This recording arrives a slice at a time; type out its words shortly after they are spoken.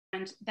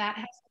And that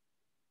has,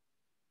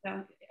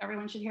 so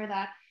everyone should hear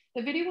that.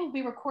 The video will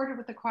be recorded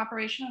with the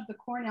cooperation of the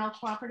Cornell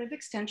Cooperative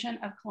Extension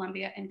of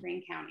Columbia and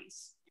Greene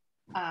Counties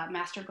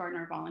Master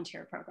Gardener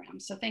Volunteer Program.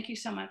 So thank you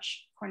so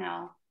much,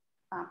 Cornell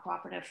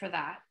Cooperative, for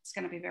that. It's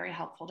going to be very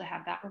helpful to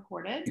have that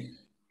recorded.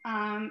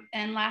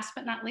 And last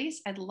but not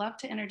least, I'd love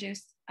to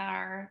introduce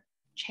our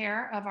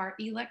chair of our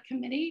ELEC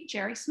committee,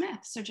 Jerry Smith.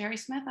 So Jerry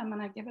Smith, I'm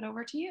going to give it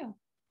over to you.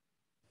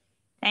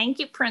 Thank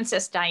you,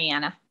 Princess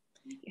Diana.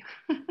 Thank you.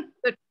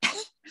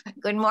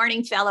 Good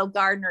morning, fellow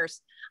gardeners.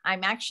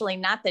 I'm actually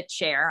not the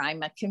chair.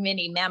 I'm a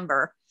committee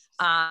member.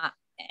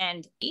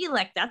 And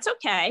ELEC, that's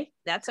okay.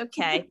 That's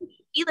okay.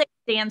 ELEC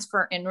stands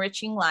for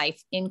Enriching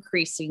Life,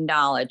 Increasing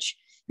Knowledge.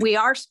 We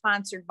are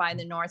sponsored by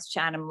the North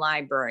Chatham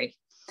Library.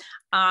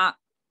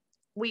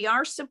 We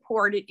are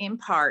supported in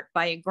part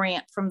by a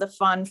grant from the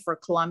Fund for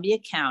Columbia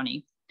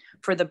County,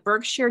 for the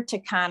Berkshire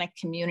Taconic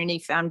Community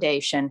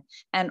Foundation,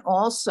 and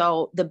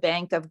also the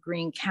Bank of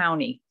Greene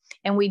County.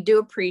 And we do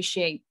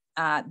appreciate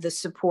the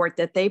support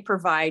that they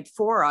provide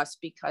for us,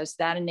 because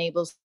that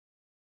enables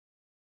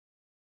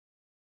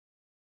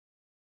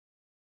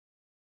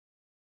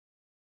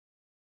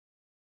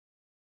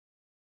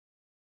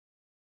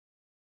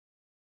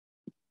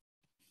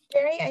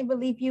Jerry, I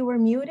believe you were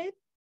muted.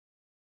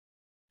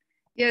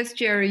 Yes,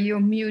 Jerry, you're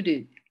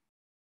muted.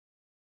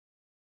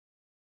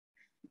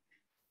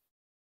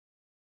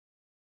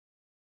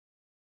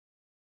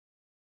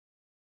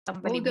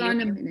 Hold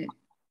on a minute.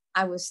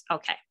 I was,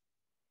 okay.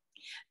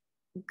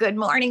 Good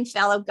morning,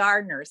 fellow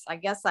gardeners. I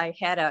guess I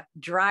had a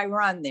dry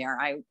run there.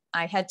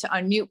 I had to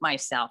unmute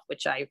myself,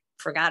 which I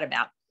forgot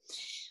about.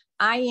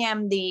 I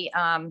am the,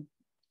 I'm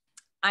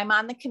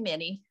on the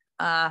committee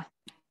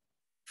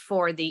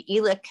for the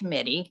ELEC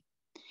committee.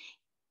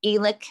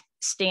 ELEC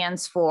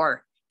stands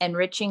for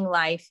Enriching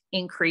Life,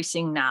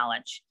 Increasing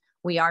Knowledge.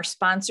 We are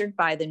sponsored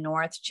by the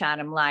North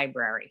Chatham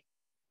Library.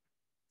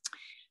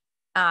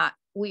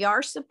 We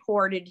are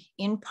supported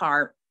in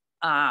part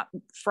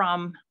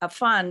from a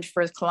fund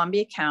for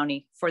Columbia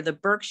County for the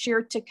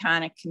Berkshire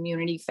Taconic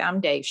Community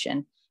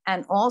Foundation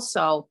and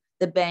also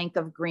the Bank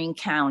of Greene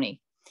County.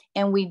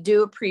 And we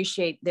do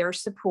appreciate their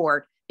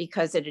support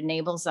because it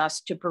enables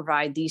us to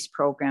provide these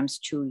programs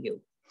to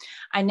you.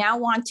 I now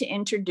want to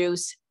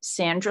introduce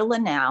Sandra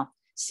Linnell.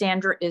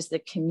 Sandra is the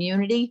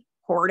Community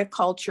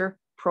Horticulture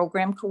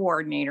Program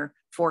Coordinator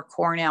for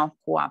Cornell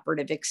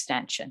Cooperative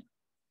Extension.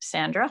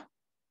 Sandra?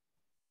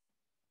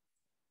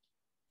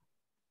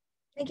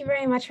 Thank you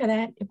very much for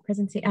that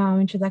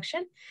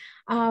introduction.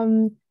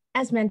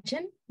 As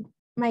mentioned,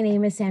 my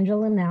name is Sandra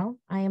Linnell.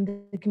 I am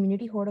the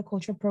Community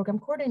Horticulture Program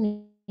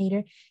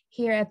Coordinator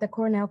here at the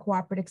Cornell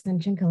Cooperative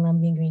Extension,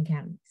 Columbia and Greene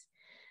Counties.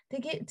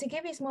 To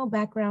give a small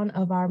background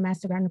of our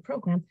Master Gardener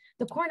Program,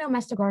 the Cornell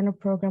Master Gardener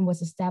Program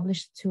was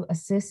established to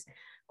assist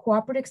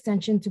cooperative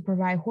extension to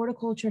provide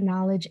horticulture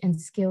knowledge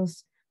and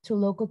skills to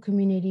local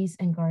communities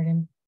and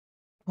garden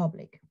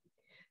public.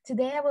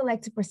 Today, I would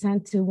like to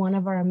present to one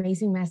of our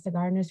amazing Master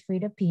Gardeners,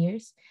 Frieda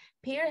Pearce.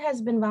 Pearce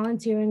has been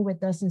volunteering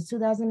with us since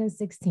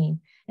 2016,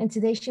 and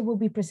today she will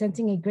be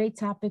presenting a great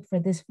topic for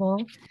this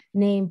fall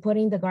named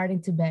Putting the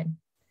Garden to Bed.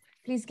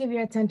 Please give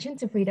your attention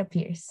to Frieda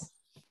Pearce.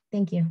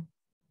 Thank you.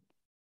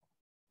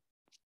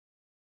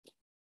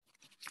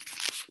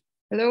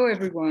 Hello,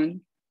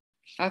 everyone.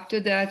 After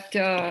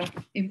that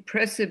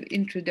impressive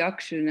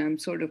introduction, I'm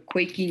sort of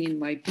quaking in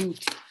my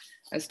boots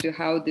as to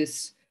how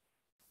this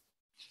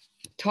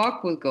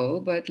talk will go,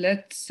 but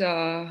let's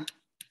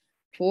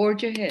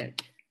forge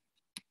ahead.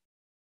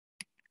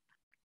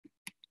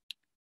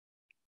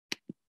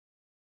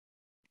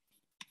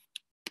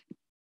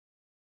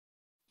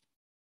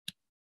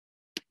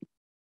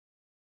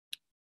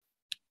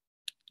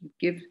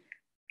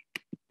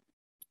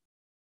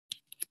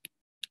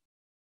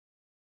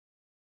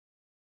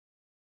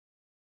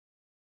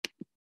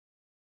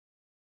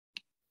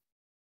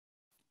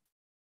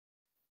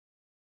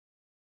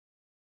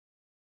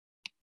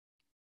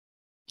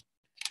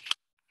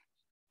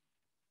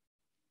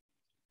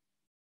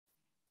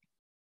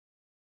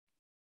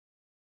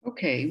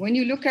 Okay, when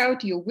you look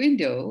out your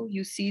window,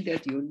 you see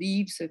that your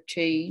leaves have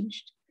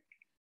changed.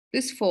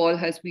 This fall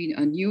has been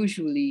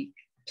unusually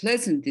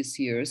pleasant this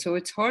year, so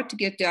it's hard to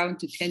get down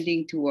to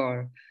tending to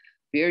our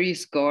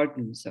various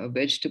gardens, our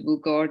vegetable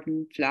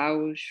garden,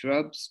 flowers,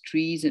 shrubs,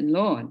 trees, and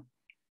lawn.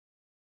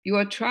 You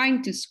are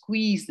trying to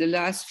squeeze the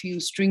last few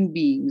string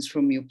beans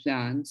from your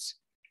plants,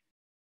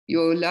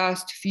 your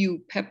last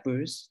few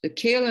peppers. The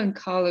kale and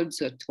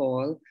collards are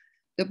tall.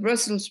 The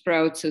Brussels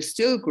sprouts are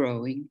still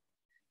growing.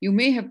 You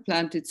may have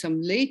planted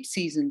some late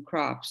season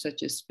crops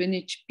such as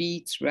spinach,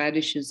 beets,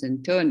 radishes,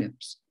 and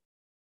turnips.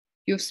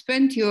 You've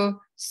spent your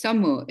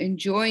summer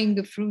enjoying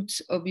the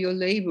fruits of your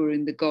labor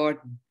in the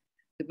garden,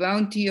 the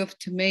bounty of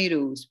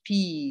tomatoes,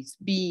 peas,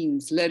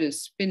 beans,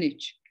 lettuce,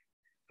 spinach,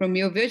 from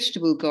your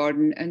vegetable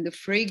garden and the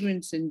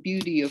fragrance and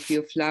beauty of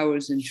your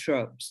flowers and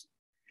shrubs.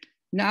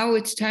 Now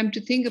it's time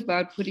to think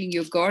about putting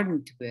your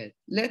garden to bed.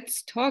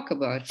 Let's talk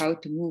about how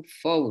to move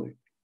forward.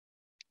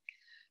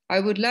 I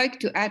would like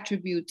to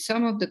attribute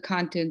some of the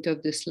content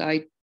of the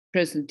slide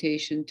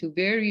presentation to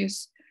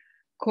various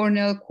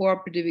Cornell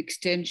Cooperative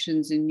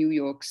extensions in New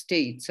York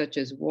State, such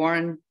as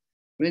Warren,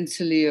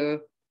 Rensselaer,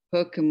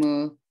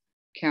 Herkimer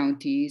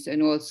counties,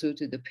 and also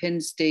to the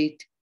Penn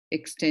State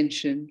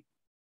extension.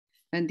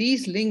 And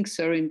these links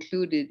are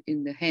included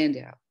in the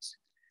handouts.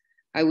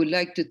 I would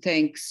like to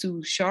thank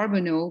Sue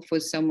Charbonneau for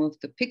some of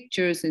the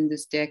pictures in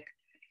this deck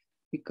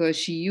because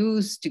she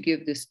used to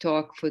give this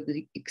talk for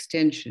the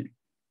extension.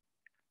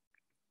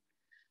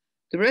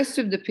 The rest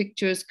of the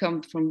pictures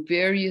come from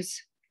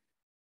various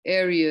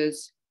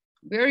areas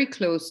very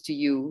close to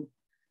you,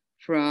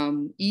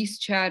 from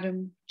East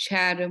Chatham,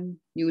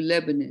 New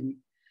Lebanon.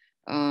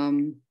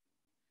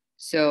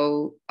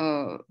 So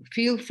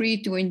feel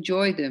free to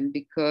enjoy them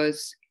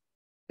because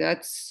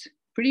that's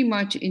pretty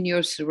much in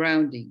your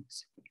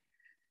surroundings.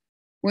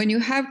 When you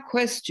have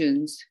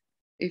questions,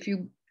 if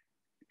you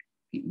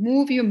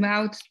move your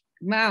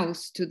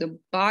mouse to the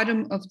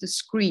bottom of the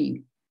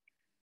screen,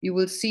 you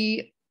will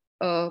see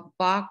a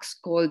box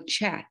called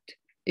chat.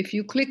 If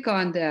you click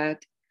on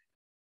that,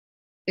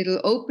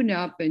 it'll open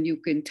up and you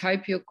can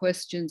type your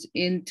questions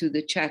into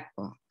the chat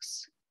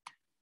box.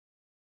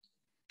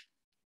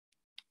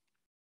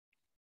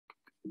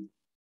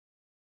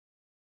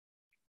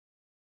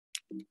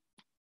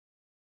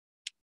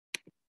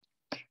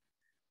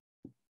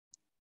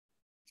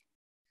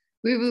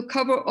 We will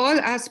cover all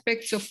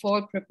aspects of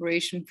fall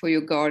preparation for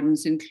your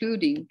gardens,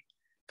 including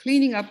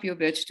cleaning up your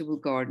vegetable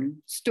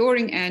garden,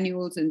 storing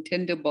annuals and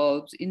tender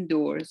bulbs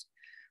indoors,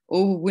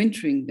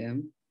 overwintering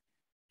them,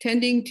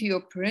 tending to your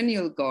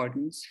perennial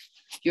gardens,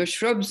 your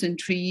shrubs and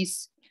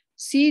trees,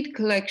 seed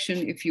collection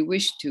if you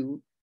wish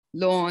to,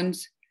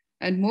 lawns,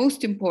 and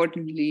most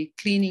importantly,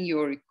 cleaning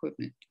your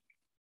equipment.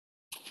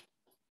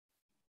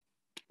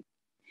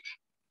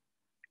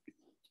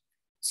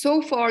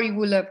 So far, you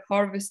will have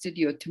harvested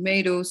your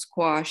tomatoes,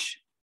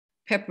 squash,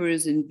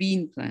 peppers, and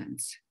bean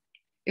plants.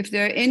 If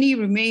there are any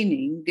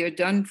remaining, they're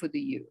done for the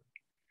year.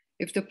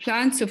 If the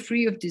plants are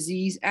free of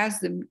disease, add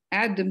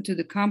them to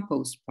the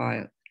compost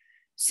pile.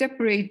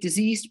 Separate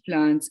diseased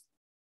plants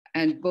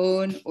and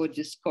burn or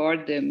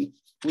discard them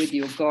with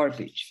your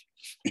garbage.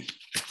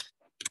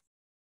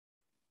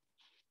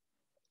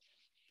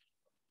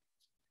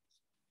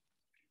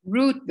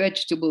 Root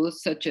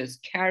vegetables such as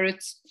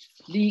carrots,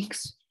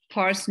 leeks,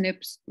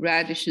 parsnips,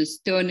 radishes,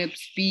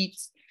 turnips,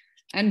 beets,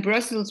 and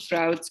Brussels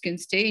sprouts can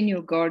stay in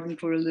your garden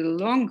for a little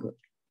longer.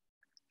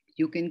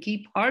 You can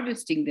keep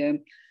harvesting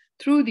them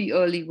through the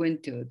early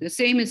winter. The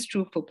same is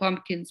true for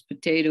pumpkins,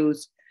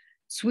 potatoes,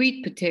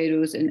 sweet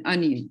potatoes, and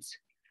onions.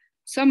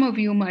 Some of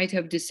you might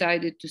have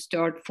decided to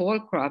start fall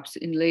crops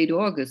in late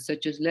August,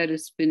 such as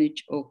lettuce,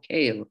 spinach, or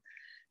kale.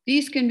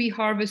 These can be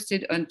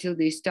harvested until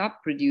they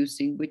stop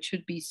producing, which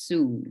should be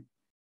soon.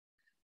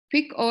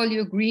 Pick all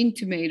your green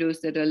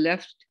tomatoes that are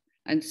left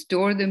and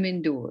store them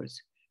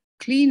indoors.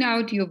 Clean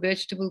out your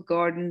vegetable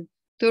garden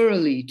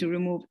thoroughly to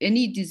remove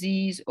any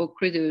disease or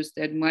critters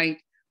that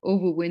might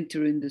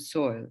overwinter in the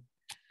soil.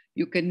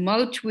 You can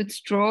mulch with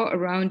straw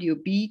around your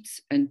beets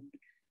and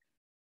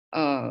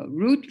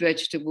root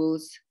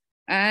vegetables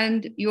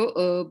and your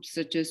herbs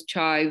such as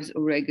chives,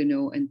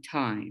 oregano, and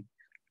thyme.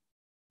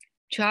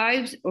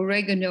 Chives,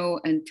 oregano,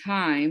 and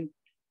thyme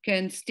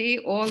can stay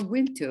all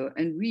winter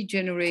and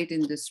regenerate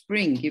in the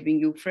spring, giving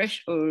you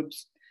fresh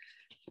herbs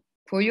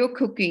for your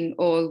cooking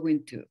all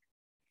winter.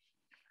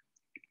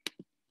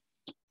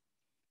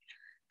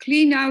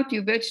 Clean out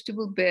your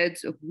vegetable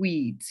beds of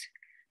weeds,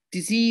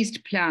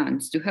 diseased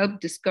plants to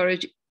help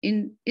discourage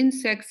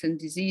insects and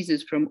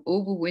diseases from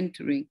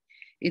overwintering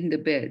in the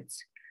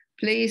beds.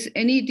 Place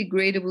any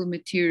degradable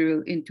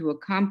material into a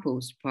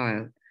compost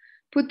pile.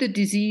 Put the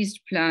diseased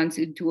plants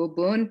into a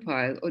burn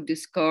pile or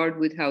discard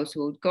with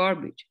household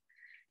garbage.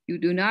 You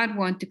do not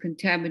want to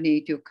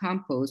contaminate your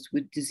compost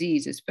with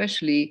disease,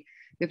 especially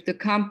if the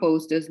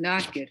compost does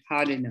not get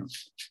hot enough.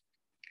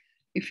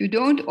 If you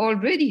don't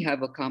already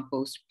have a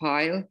compost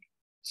pile,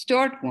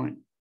 start one.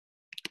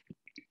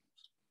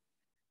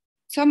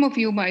 Some of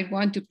you might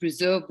want to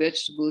preserve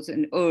vegetables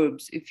and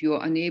herbs if you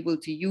are unable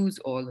to use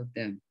all of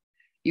them.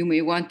 You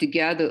may want to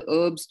gather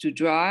herbs to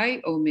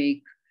dry or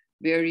make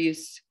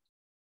various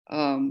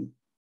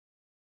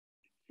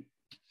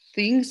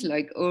things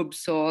like herb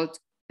salt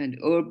and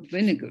herb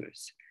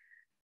vinegars.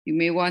 You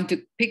may want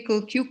to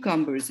pickle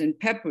cucumbers and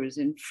peppers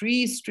and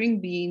freeze string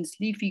beans,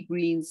 leafy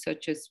greens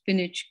such as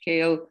spinach,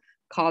 kale,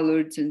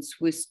 collards, and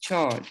Swiss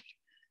chard.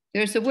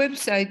 There's a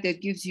website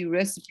that gives you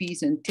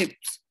recipes and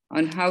tips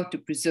on how to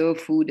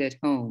preserve food at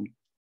home.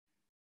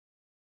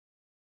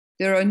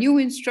 There are new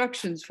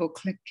instructions for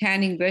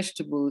canning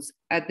vegetables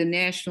at the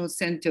National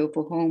Center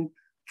for Home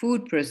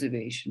Food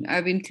Preservation.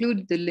 I've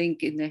included the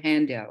link in the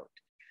handout.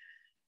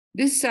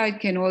 This site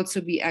can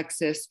also be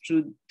accessed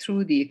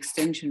through the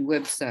extension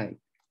website.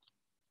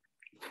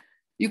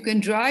 You can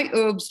dry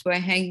herbs by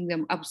hanging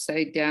them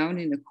upside down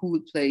in a cool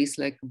place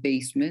like a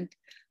basement,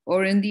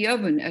 or in the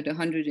oven at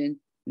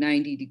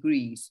 190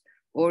 degrees,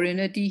 or in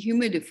a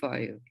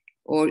dehumidifier,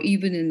 or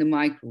even in the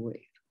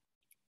microwave.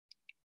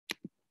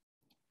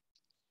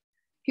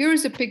 Here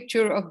is a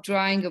picture of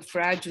drying a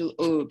fragile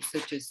herb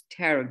such as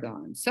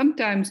tarragon.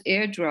 Sometimes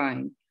air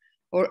drying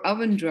or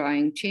oven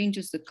drying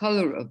changes the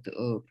color of the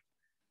herb.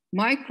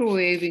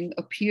 Microwaving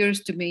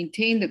appears to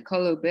maintain the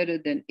color better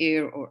than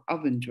air or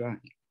oven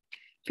drying.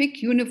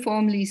 Pick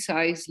uniformly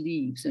sized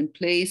leaves and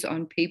place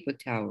on paper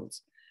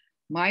towels.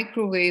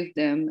 Microwave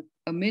them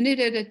a minute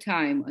at a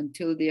time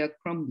until they are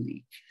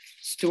crumbly.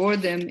 Store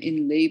them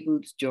in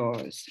labeled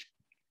jars.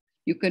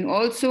 You can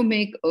also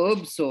make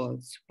herb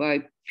salts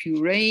by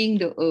pureeing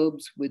the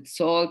herbs with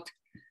salt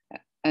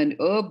and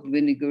herb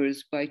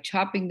vinegars by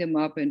chopping them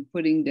up and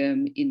putting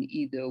them in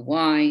either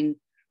wine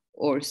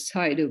or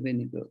cider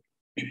vinegar.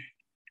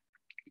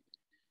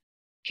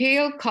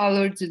 Kale,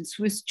 collards, and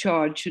Swiss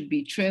chard should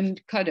be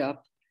trimmed, cut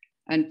up,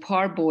 and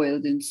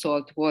parboiled in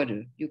salt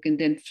water. You can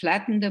then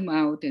flatten them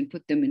out and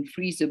put them in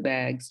freezer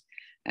bags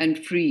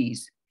and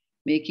freeze,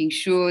 making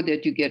sure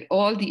that you get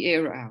all the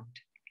air out.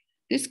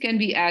 This can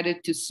be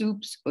added to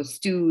soups or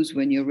stews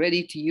when you're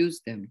ready to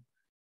use them.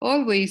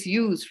 Always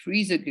use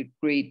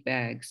freezer-grade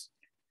bags.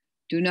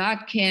 Do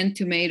not can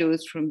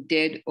tomatoes from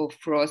dead or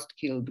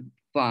frost-killed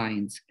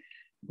vines.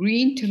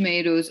 Green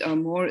tomatoes are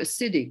more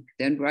acidic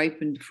than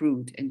ripened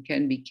fruit and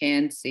can be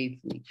canned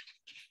safely.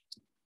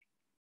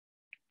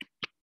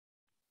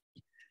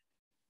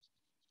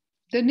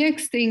 The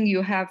next thing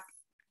you have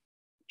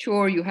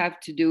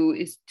to do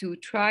is to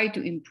try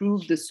to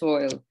improve the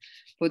soil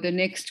for the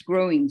next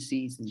growing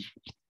season.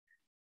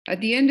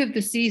 At the end of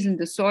the season,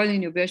 the soil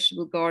in your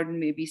vegetable garden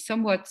may be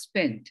somewhat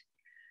spent.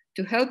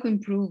 To help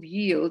improve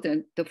yield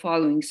and the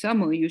following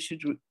summer, you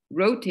should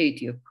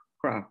rotate your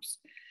crops.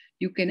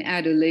 You can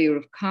add a layer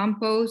of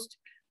compost,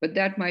 but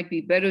that might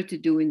be better to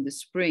do in the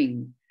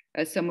spring,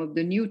 as some of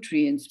the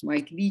nutrients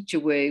might leach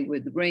away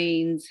with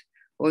rains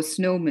or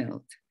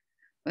snowmelt.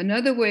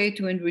 Another way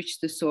to enrich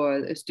the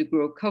soil is to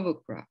grow cover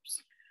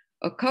crops.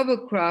 A cover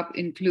crop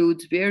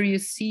includes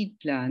various seed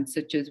plants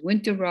such as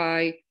winter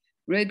rye,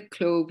 red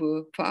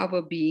clover,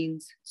 fava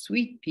beans,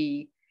 sweet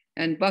pea,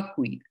 and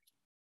buckwheat,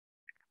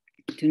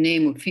 to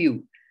name a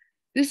few.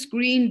 This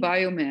green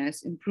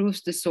biomass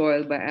improves the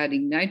soil by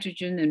adding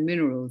nitrogen and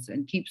minerals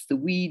and keeps the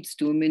weeds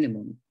to a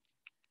minimum.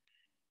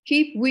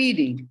 Keep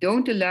weeding.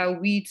 Don't allow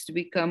weeds to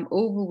become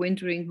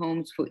overwintering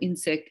homes for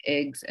insect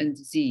eggs and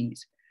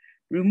disease.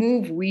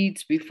 Remove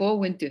weeds before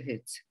winter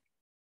hits.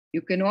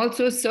 You can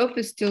also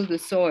surface till the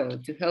soil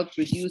to help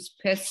reduce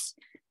pests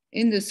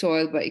in the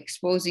soil by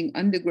exposing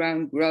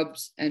underground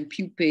grubs and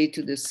pupae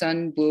to the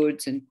sun,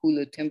 birds, and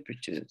cooler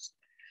temperatures.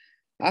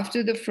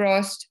 After the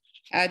frost,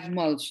 add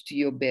mulch to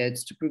your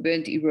beds to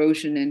prevent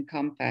erosion and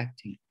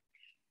compacting.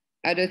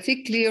 Add a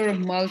thick layer of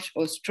mulch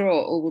or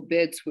straw over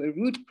beds where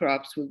root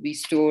crops will be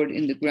stored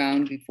in the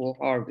ground before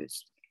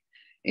harvest.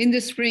 In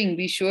the spring,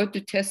 be sure to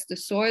test the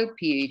soil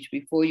pH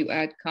before you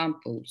add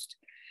compost.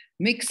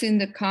 Mix in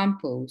the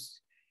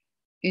compost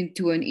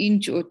into an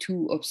inch or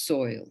two of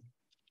soil.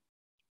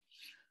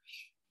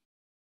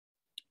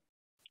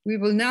 We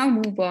will now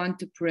move on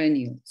to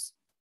perennials.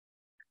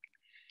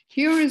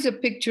 Here is a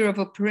picture of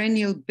a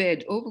perennial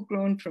bed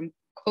overgrown from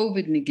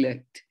COVID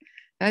neglect.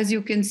 As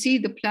you can see,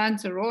 the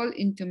plants are all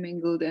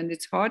intermingled and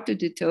it's hard to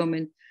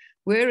determine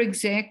where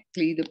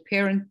exactly the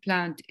parent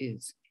plant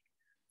is.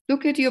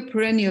 Look at your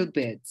perennial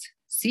beds.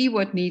 See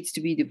what needs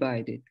to be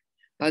divided.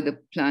 Are the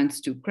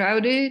plants too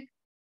crowded?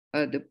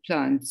 Are the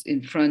plants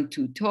in front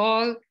too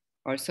tall?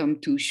 Are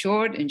some too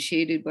short and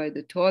shaded by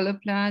the taller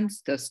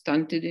plants, thus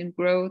stunted in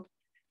growth?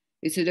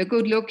 Is it a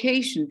good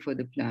location for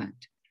the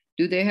plant?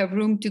 Do they have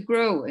room to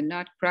grow and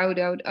not crowd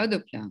out other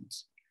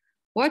plants?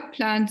 What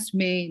plants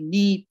may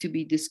need to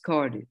be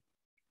discarded?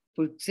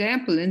 For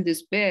example, in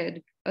this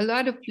bed, a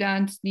lot of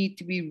plants need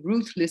to be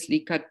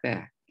ruthlessly cut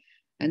back,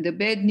 and the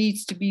bed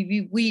needs to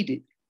be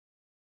weeded.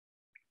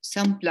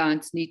 Some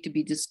plants need to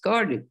be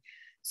discarded,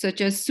 such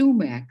as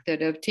sumac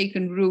that have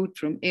taken root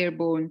from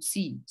airborne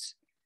seeds.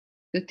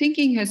 The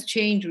thinking has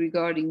changed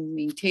regarding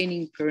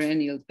maintaining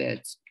perennial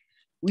beds.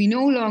 We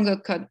no longer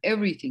cut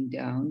everything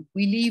down,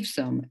 we leave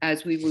some,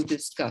 as we will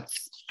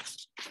discuss.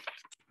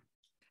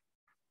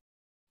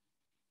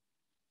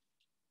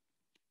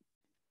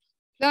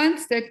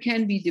 Plants that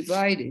can be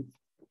divided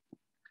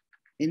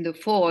in the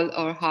fall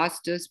are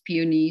hostas,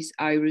 peonies,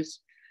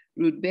 iris,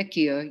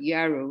 rudbeckia,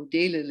 yarrow,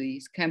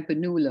 daylilies,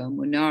 campanula,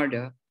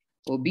 monarda,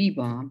 or bee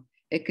balm,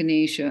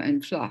 echinacea,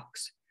 and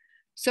phlox.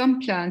 Some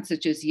plants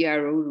such as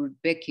yarrow,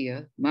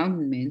 rudbeckia,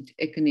 mountain mint,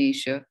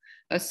 echinacea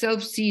are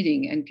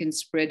self-seeding and can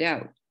spread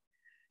out.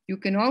 You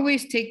can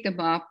always take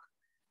them up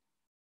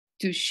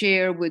to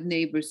share with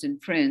neighbors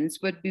and friends,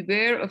 but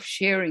beware of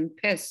sharing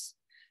pests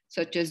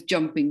such as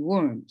jumping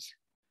worms.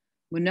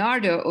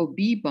 Monarda or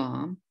bee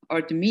balm,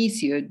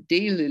 Artemisia,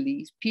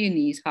 daylilies,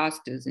 peonies,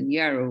 hostas, and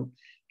yarrow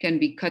can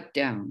be cut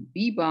down.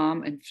 Bee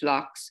balm and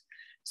phlox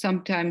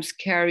sometimes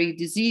carry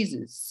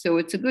diseases, so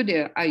it's a good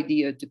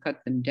idea to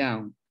cut them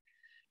down.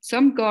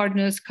 Some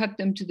gardeners cut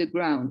them to the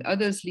ground,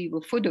 others leave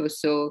a foot or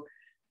so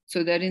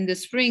that in the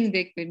spring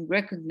they can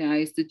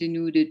recognize the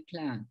denuded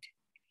plant.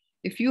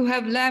 If you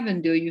have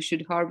lavender, you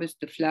should harvest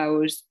the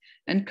flowers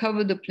and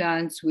cover the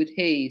plants with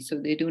hay so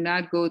they do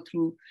not go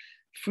through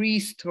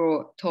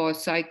freeze-thaw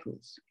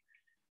cycles.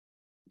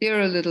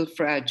 They're a little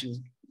fragile.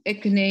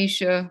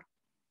 Echinacea,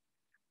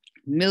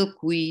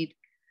 milkweed.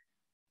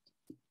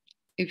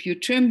 If you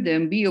trim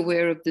them, be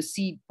aware of the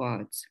seed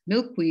pods.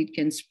 Milkweed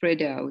can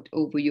spread out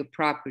over your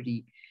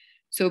property,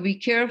 so be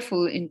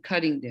careful in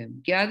cutting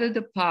them. Gather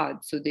the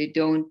pods so they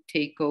don't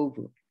take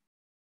over.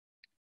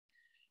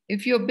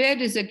 If your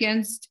bed is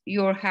against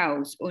your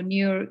house or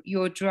near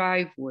your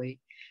driveway,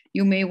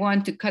 you may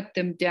want to cut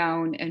them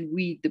down and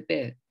weed the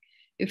bed.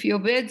 If your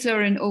beds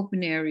are in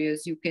open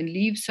areas, you can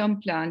leave some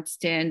plants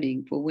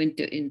standing for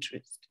winter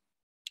interest.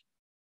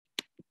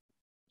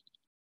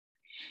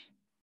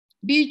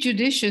 Be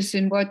judicious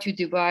in what you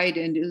divide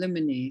and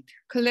eliminate.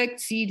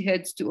 Collect seed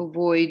heads to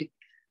avoid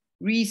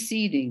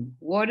reseeding.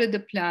 Water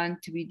the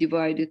plant to be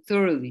divided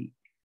thoroughly.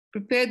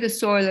 Prepare the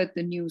soil at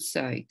the new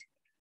site.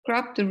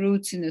 Crop the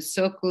roots in a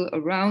circle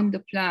around the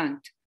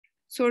plant,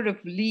 sort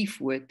of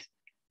leaf width,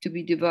 to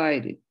be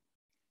divided.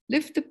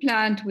 Lift the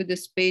plant with a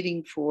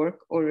spading fork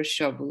or a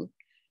shovel.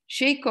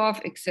 Shake off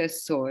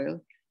excess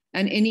soil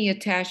and any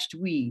attached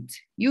weeds.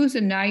 Use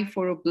a knife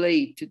or a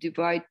blade to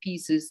divide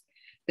pieces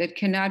that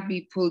cannot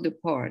be pulled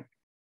apart.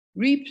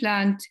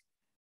 Replant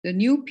the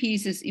new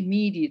pieces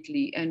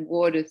immediately and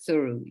water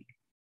thoroughly.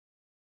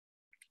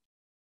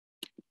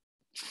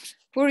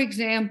 For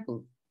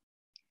example,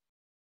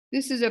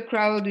 this is a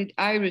crowded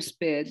iris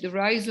bed. The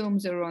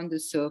rhizomes are on the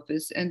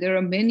surface and there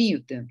are many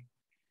of them.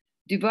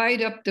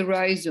 Divide up the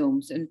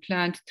rhizomes and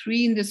plant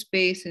 3 in the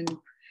space and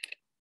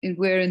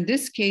where in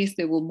this case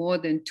there were more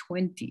than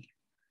 20.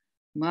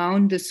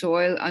 Mound the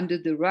soil under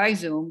the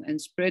rhizome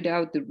and spread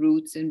out the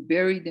roots and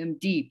bury them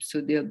deep so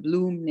they'll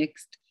bloom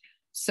next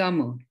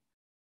summer.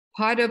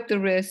 Pot up the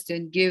rest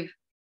and give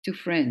to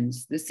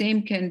friends. The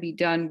same can be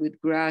done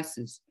with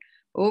grasses.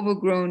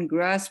 Overgrown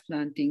grass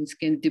plantings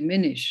can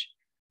diminish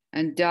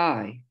and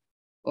die,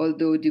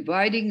 although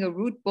dividing a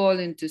root ball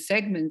into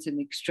segments and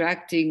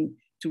extracting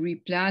to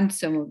replant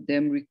some of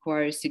them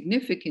requires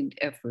significant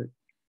effort.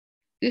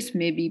 This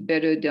may be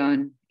better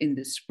done in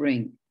the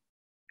spring.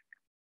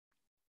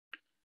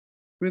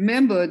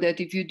 Remember that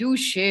if you do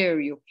share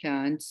your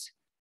plants,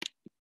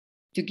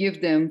 to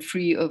give them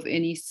free of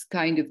any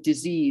kind of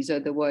disease,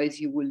 otherwise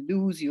you will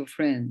lose your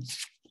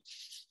friends.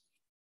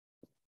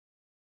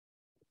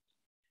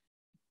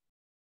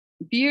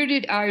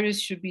 Bearded iris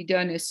should be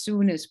done as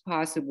soon as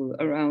possible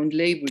around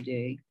Labor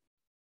Day.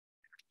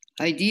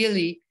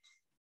 Ideally,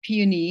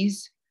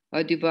 peonies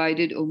are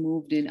divided or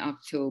moved in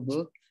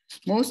October.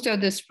 Most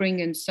other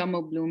spring and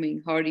summer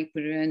blooming hardy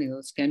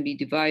perennials can be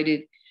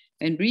divided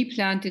and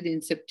replanted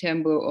in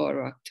September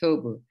or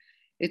October.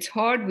 It's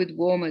hard with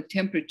warmer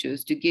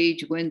temperatures to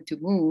gauge when to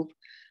move,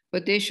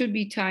 but there should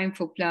be time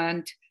for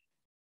plant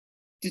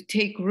to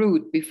take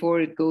root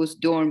before it goes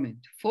dormant.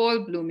 Fall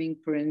blooming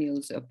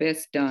perennials are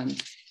best done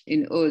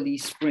in early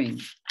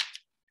spring.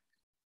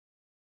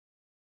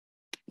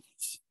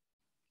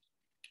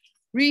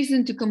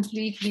 Reason to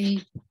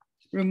completely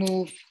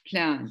remove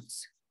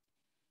plants.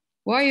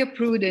 Why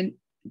uproot and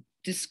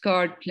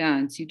discard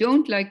plants? You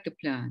don't like the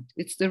plant.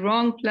 It's the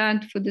wrong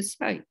plant for the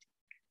site.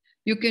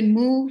 You can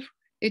move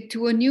it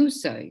to a new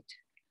site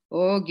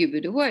or give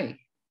it away.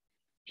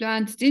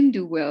 Plants didn't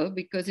do well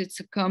because it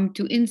succumbed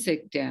to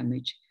insect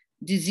damage,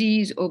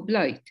 disease, or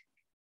blight.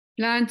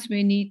 Plants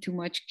may need too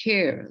much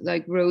care,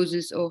 like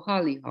roses or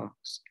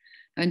hollyhocks,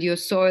 and your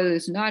soil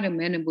is not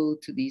amenable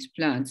to these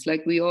plants.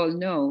 Like we all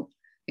know,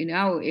 in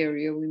our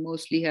area, we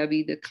mostly have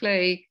either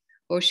clay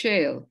or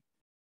shale.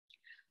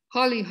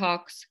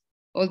 Hollyhocks,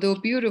 although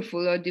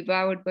beautiful, are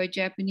devoured by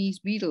Japanese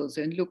beetles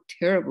and look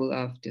terrible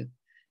after.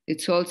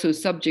 It's also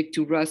subject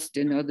to rust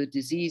and other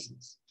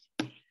diseases.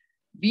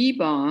 Bee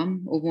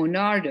balm or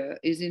monarda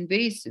is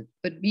invasive,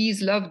 but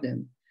bees love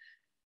them.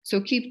 So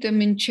keep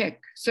them in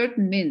check.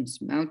 Certain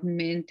mints, mountain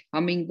mint,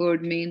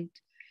 hummingbird mint,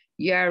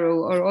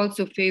 yarrow are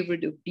also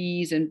favored of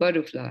bees and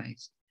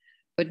butterflies,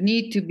 but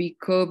need to be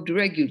curbed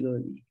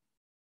regularly.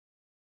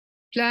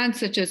 Plants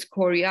such as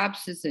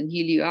coreopsis and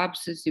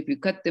heliopsis, if you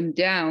cut them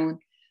down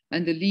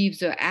and the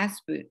leaves are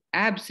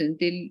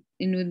absent,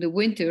 in the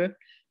winter,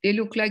 they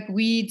look like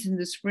weeds in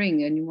the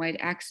spring and you might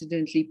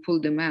accidentally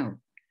pull them out.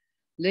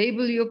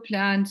 Label your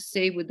plants,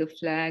 say with a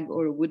flag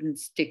or a wooden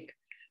stick,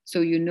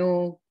 so you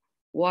know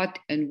what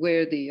and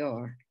where they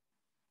are.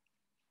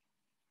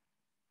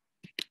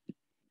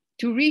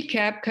 To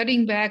recap,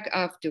 cutting back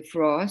after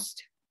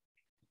frost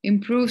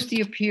improves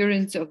the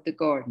appearance of the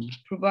garden,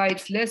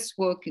 provides less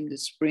work in the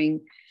spring,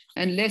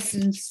 and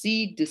lessens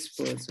seed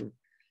dispersal.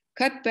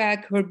 Cut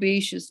back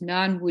herbaceous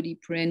non-woody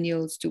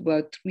perennials to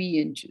about 3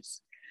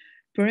 inches.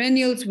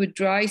 Perennials with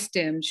dry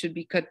stems should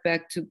be cut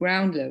back to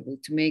ground level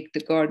to make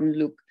the garden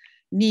look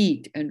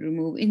neat and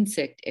remove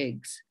insect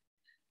eggs.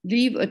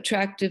 Leave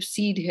attractive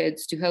seed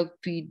heads to help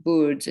feed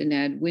birds and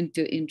add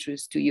winter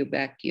interest to your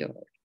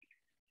backyard.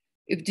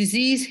 If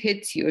disease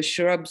hits your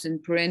shrubs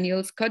and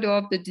perennials, cut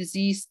off the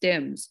diseased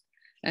stems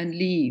and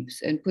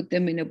leaves and put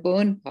them in a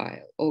burn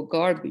pile or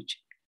garbage.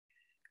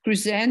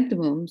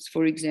 Chrysanthemums,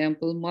 for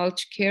example,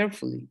 mulch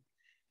carefully.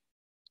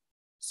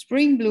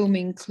 Spring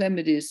blooming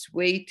clematis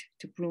wait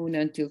to prune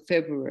until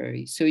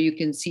February so you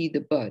can see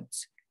the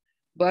buds.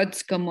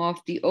 Buds come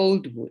off the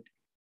old wood.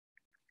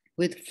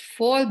 With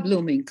fall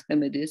blooming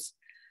clematis,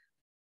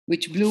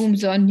 which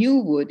blooms on new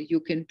wood, you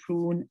can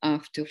prune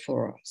after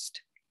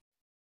frost.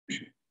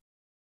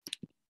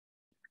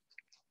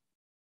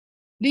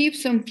 Leave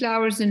some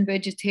flowers and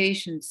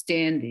vegetation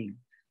standing.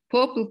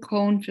 Purple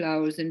cone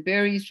flowers and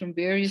berries from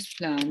various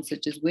plants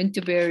such as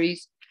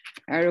winterberries,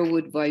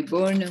 arrowwood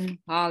viburnum,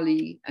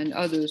 holly, and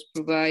others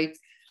provide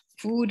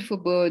food for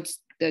birds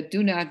that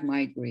do not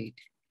migrate.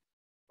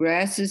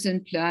 Grasses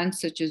and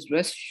plants such as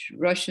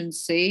Russian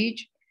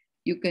sage,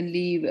 you can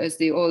leave as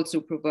they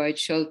also provide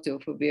shelter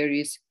for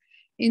various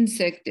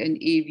insect and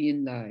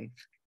avian life.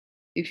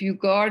 If you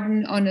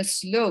garden on a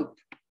slope,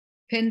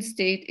 Penn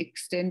State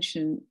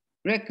Extension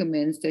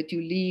recommends that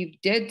you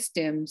leave dead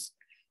stems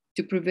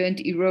to prevent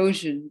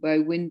erosion by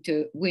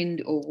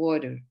wind or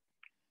water.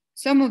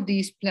 Some of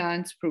these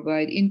plants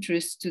provide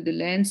interest to the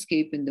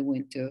landscape in the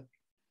winter.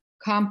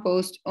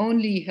 Compost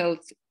only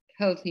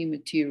healthy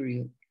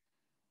material.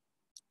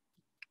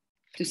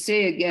 To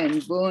say again,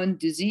 burn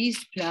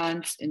diseased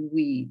plants and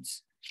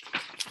weeds.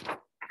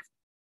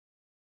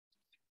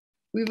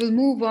 We will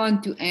move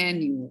on to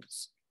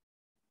annuals.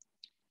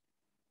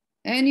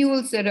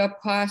 Annuals that are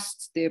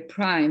past their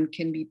prime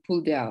can be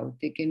pulled out.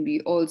 They can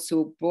be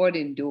also brought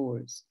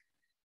indoors.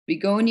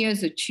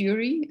 Begonias are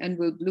cheery and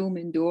will bloom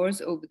indoors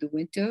over the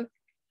winter,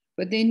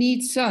 but they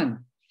need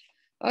sun.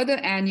 Other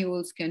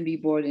annuals can be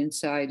brought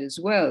inside as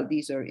well.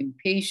 These are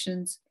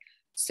impatiens,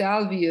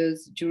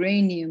 salvias,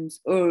 geraniums,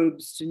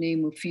 herbs, to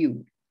name a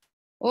few.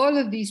 All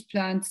of these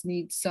plants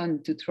need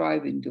sun to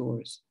thrive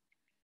indoors.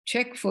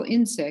 Check for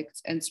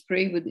insects and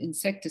spray with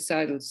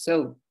insecticidal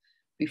soap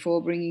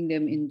before bringing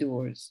them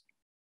indoors.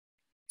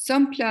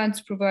 Some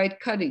plants provide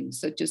cuttings,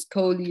 such as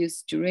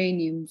coleus,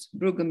 geraniums,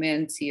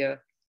 brugmansia,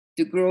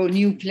 to grow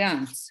new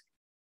plants.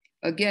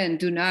 Again,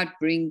 do not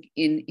bring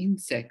in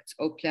insects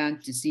or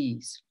plant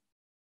disease.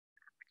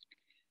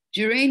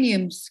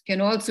 Geraniums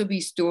can also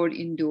be stored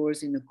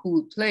indoors in a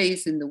cool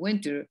place in the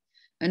winter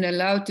and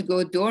allowed to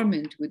go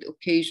dormant with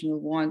occasional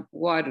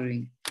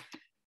watering.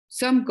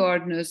 Some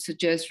gardeners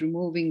suggest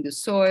removing the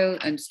soil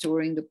and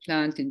storing the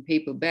plant in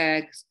paper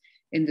bags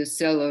in the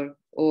cellar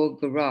or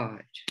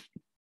garage.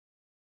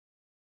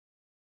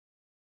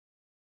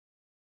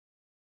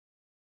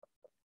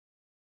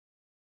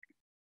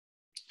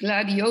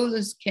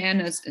 Gladiolus,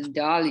 cannas, and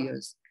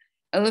dahlias,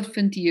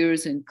 elephant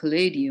ears, and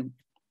caladium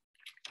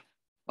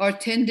are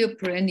tender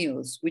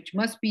perennials which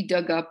must be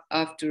dug up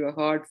after a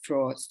hard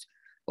frost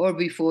or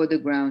before the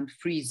ground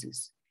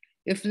freezes.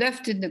 If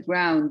left in the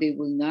ground, they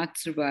will not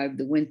survive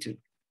the winter.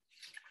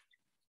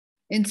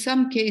 In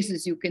some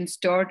cases, you can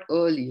start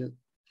earlier.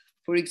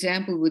 For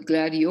example, with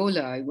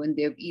gladioli, when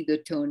they've either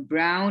turned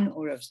brown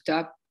or have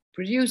stopped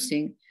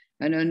producing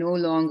and are no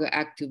longer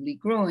actively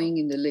growing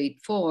in the late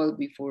fall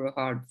before a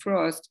hard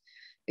frost,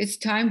 it's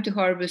time to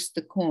harvest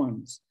the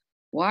corms,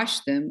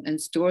 wash them,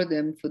 and store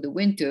them for the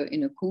winter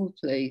in a cool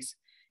place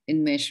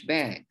in mesh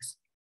bags.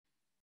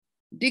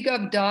 Dig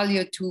up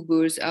dahlia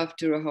tubers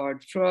after a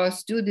hard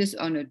frost. Do this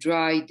on a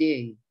dry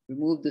day.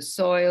 Remove the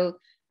soil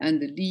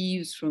and the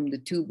leaves from the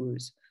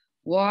tubers.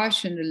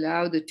 Wash and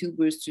allow the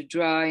tubers to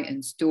dry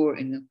and store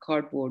in a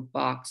cardboard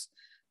box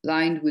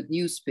lined with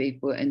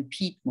newspaper and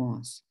peat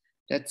moss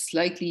that's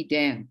slightly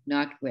damp,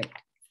 not wet.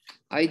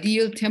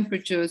 Ideal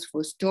temperatures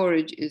for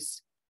storage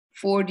is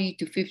 40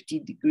 to 50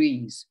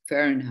 degrees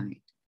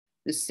Fahrenheit.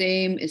 The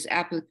same is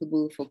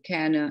applicable for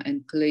canna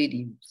and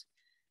caladiums.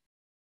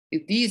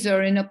 If these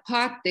are in a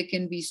pot, they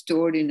can be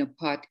stored in a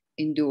pot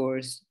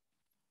indoors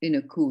in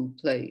a cool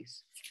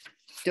place.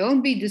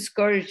 Don't be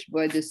discouraged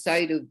by the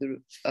sight of the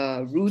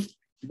root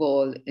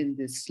ball in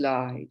this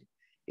slide.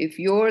 If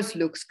yours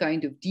looks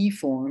kind of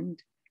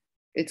deformed,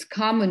 it's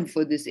common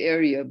for this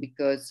area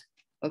because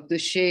of the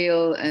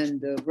shale and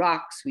the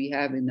rocks we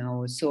have in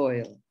our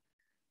soil.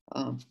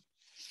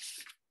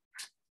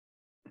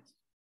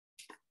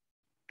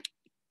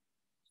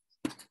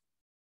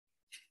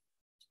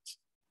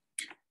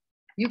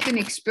 You can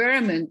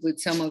experiment with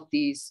some of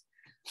these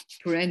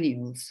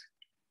perennials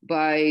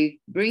by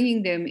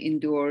bringing them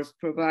indoors,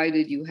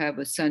 provided you have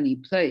a sunny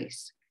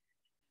place.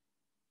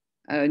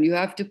 And you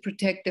have to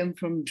protect them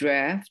from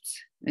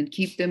drafts and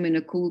keep them in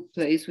a cool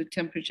place with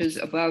temperatures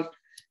about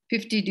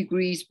 50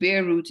 degrees,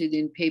 bare rooted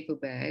in paper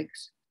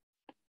bags,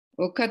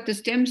 or cut the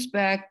stems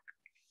back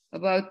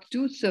about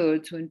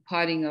 2/3 when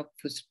potting up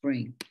for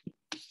spring.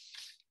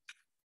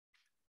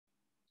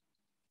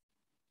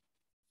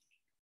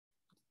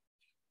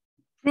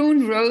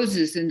 Prune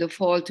roses in the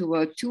fall to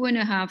about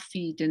 2.5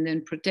 feet and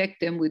then protect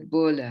them with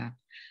burlap.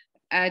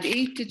 Add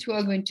 8 to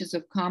 12 inches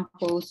of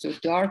compost or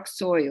dark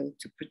soil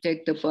to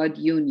protect the bud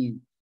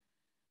union.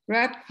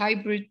 Wrap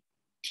hybrid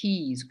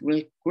teas,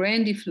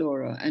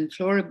 grandiflora and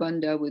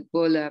floribunda with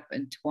burlap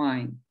and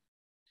twine.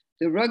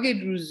 The rugged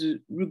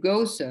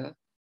rugosa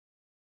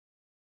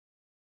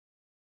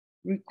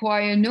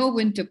require no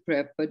winter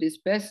prep, but it's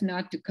best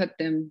not to cut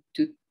them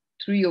to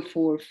 3 or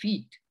 4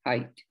 feet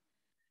height.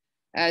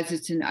 as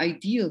it's an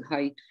ideal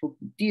height for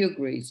deer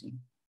grazing.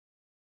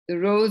 The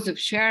rows of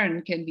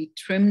Sharon can be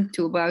trimmed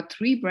to about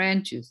 3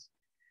 branches,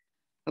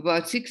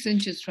 about 6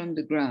 inches from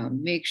the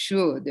ground. Make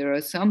sure there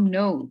are some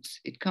nodes.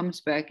 It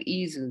comes back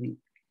easily.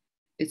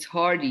 It's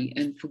hardy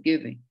and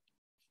forgiving.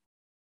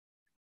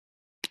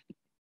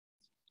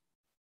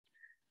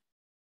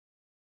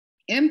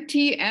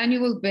 Empty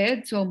annual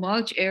beds or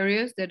mulch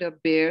areas that are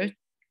bare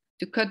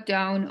to cut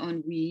down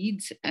on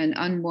weeds and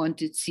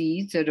unwanted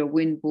seeds that are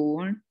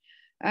windborne.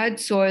 Add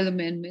soil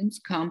amendments,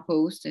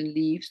 compost, and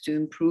leaves to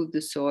improve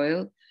the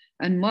soil,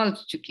 and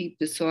mulch to keep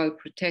the soil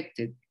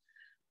protected.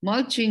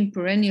 Mulching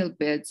perennial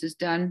beds is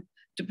done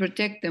to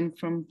protect them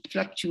from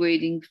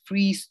fluctuating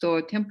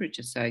freeze-thaw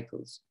temperature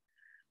cycles.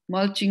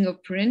 Mulching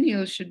of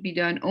perennials should be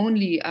done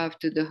only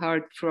after the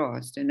hard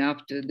frost and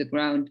after the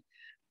ground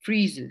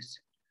freezes.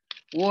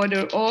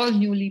 Water all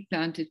newly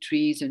planted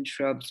trees and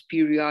shrubs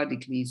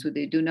periodically so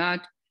they do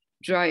not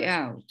dry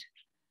out.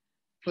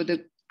 For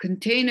the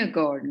container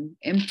garden,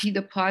 empty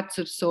the pots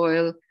of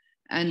soil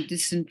and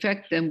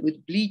disinfect them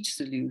with bleach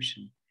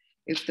solution.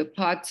 If the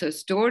pots are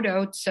stored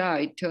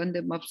outside, turn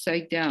them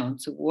upside down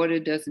so water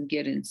doesn't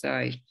get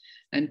inside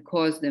and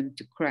cause them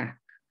to crack.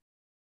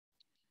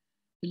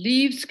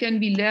 Leaves can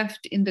be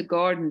left in the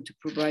garden to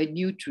provide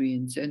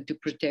nutrients and to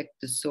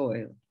protect the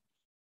soil.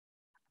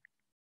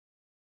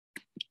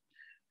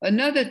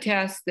 Another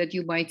task that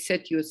you might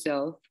set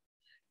yourself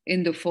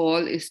in the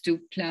fall is to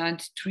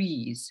plant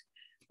trees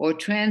or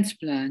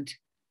transplant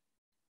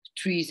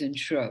trees and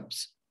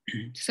shrubs.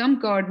 Some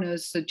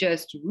gardeners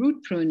suggest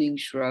root pruning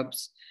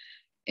shrubs,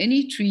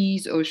 any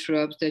trees or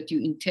shrubs that you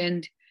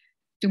intend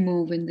to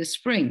move in the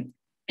spring.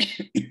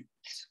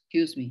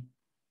 Excuse me.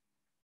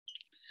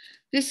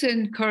 This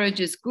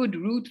encourages good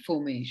root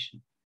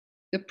formation.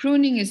 The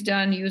pruning is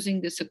done using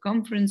the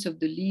circumference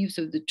of the leaves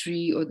of the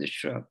tree or the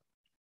shrub.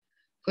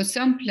 For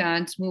some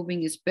plants,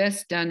 moving is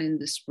best done in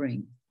the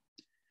spring.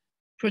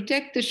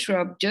 Protect the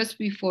shrub just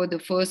before the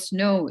first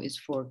snow is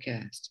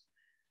forecast.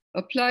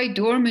 Apply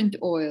dormant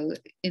oil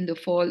in the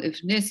fall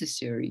if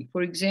necessary.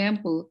 For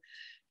example,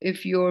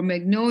 if your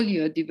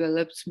magnolia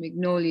develops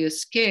magnolia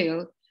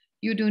scale,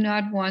 you do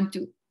not want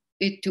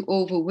it to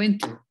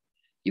overwinter.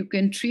 You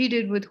can treat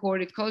it with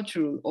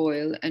horticultural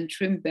oil and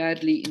trim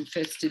badly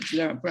infested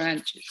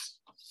branches.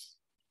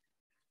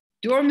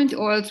 Dormant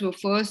oils were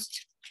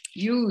first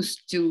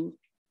used to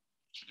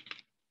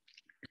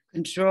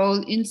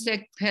control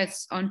insect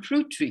pests on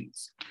fruit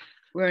trees,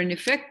 where an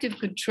effective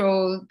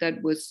control that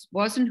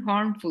wasn't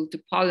harmful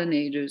to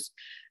pollinators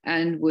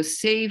and was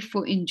safe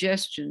for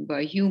ingestion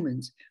by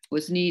humans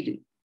was needed.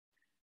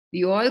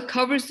 The oil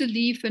covers the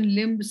leaf and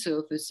limb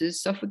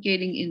surfaces,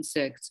 suffocating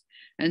insects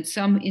and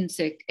some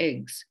insect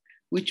eggs,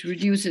 which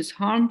reduces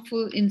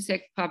harmful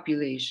insect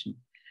population.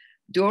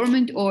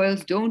 Dormant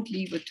oils don't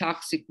leave a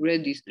toxic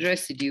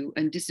residue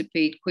and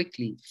dissipate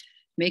quickly,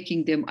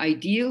 making them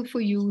ideal for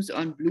use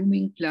on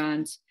blooming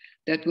plants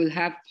that will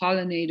have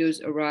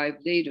pollinators arrive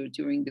later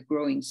during the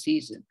growing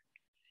season.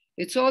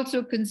 It's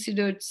also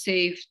considered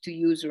safe to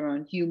use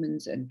around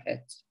humans and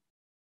pets.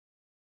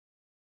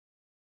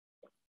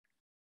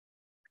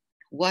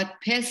 What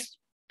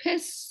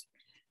pests,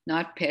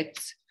 not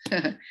pets,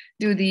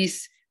 do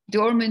these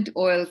dormant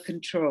oil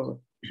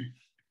control?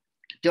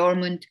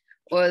 Dormant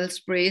oil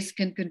sprays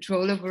can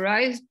control a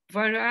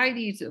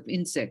varieties of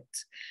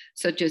insects,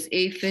 such as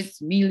aphids,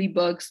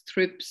 mealybugs,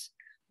 thrips,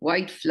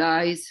 white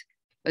flies,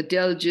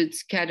 adelgids,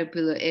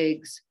 caterpillar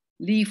eggs,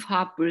 leaf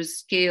hoppers,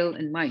 scale,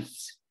 and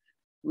mites.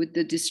 With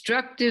the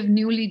destructive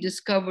newly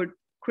discovered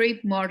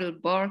crepe myrtle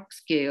bark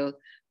scale,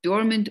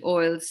 dormant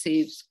oil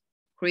saves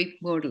crepe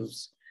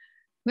myrtles.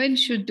 When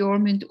should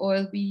dormant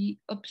oil be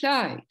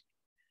applied?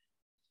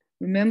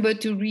 Remember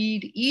to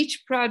read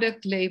each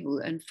product label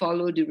and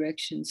follow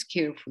directions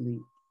carefully.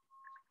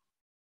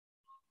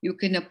 You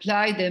can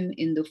apply them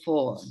in the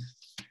fall,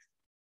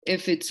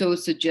 if it so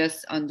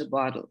suggests on the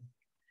bottle.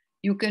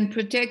 You can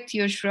protect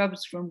your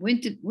shrubs from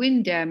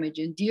wind damage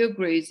and deer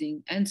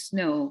grazing and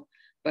snow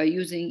by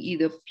using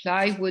either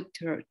plywood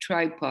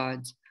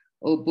tripods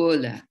or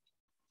burlap.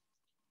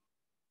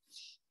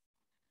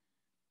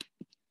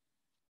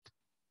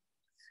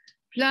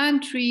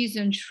 Plant trees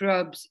and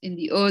shrubs in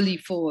the early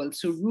fall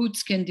so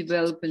roots can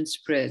develop and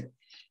spread.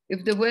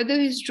 If the weather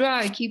is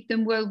dry, keep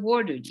them well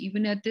watered.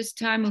 Even at this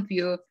time of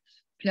year,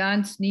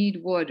 plants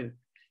need water.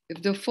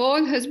 If the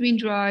fall has been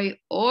dry,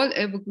 all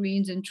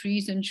evergreens and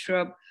trees and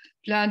shrub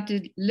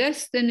planted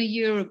less than a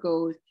year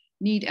ago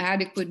need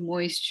adequate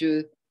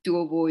moisture to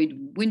avoid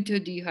winter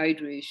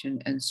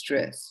dehydration and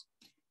stress.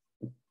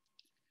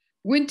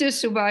 Winter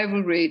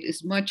survival rate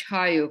is much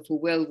higher for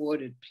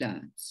well-watered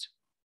plants.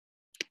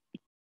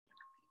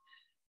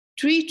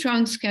 Tree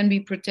trunks can be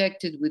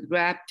protected with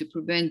wrap to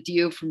prevent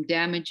deer from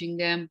damaging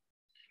them.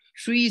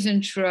 Trees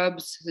and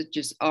shrubs such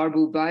as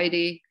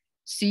arborvitae,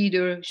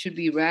 cedar should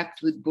be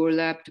wrapped with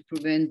burlap to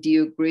prevent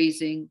deer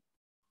grazing.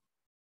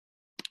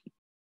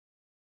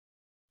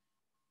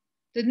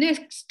 The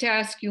next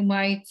task you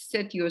might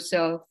set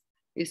yourself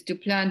is to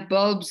plant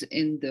bulbs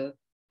in the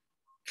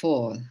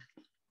fall.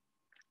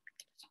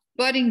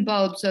 Budding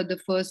bulbs are the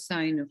first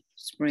sign of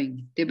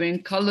spring. They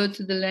bring color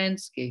to the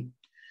landscape.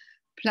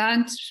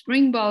 Plant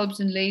spring bulbs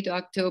in late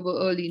October,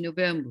 early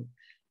November.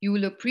 You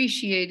will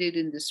appreciate it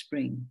in the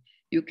spring.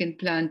 You can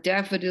plant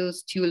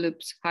daffodils,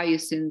 tulips,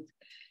 hyacinth,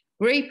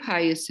 grape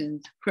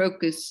hyacinth,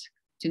 crocus,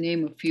 to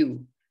name a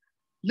few.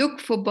 Look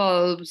for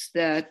bulbs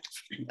that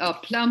are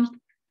plump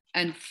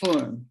and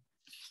firm.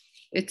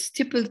 It's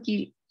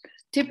typically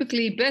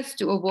best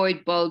to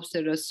avoid bulbs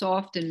that are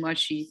soft and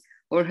mushy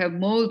or have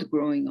mold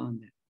growing on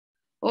them.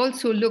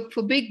 Also look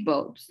for big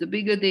bulbs. The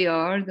bigger they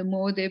are, the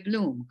more they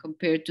bloom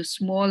compared to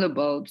smaller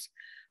bulbs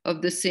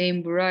of the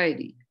same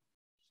variety.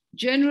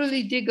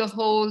 Generally dig a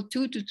hole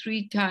 2 to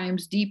 3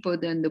 times deeper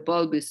than the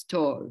bulb is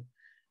tall.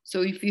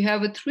 So if you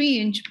have a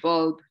 3-inch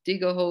bulb,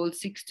 dig a hole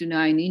 6 to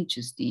 9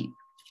 inches deep.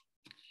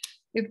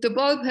 If the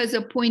bulb has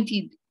a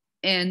pointy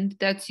end,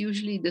 that's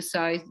usually the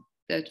side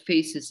that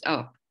faces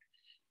up.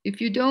 If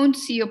you don't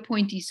see a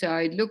pointy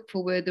side, look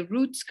for where the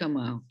roots come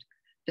out.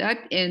 That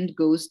end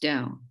goes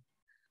down.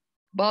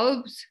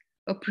 Bulbs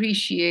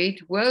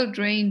appreciate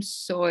well-drained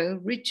soil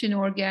rich in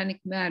organic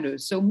matter,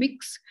 so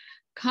mix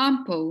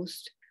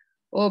compost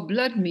or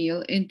blood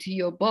meal into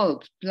your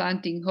bulb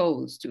planting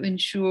holes to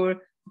ensure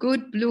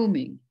good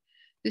blooming.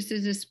 This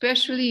is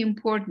especially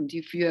important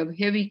if you have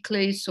heavy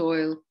clay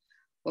soil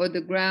or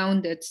the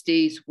ground that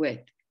stays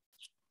wet.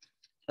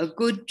 A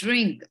good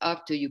drink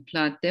after you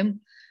plant them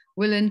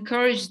will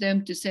encourage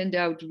them to send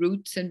out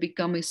roots and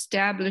become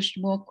established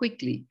more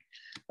quickly.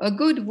 A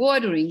good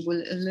watering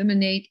will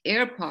eliminate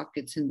air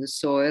pockets in the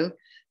soil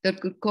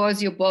that could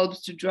cause your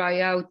bulbs to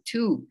dry out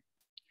too.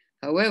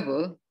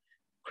 However,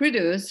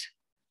 critters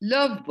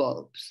love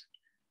bulbs.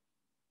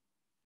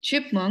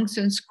 Chipmunks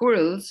and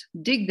squirrels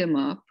dig them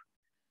up.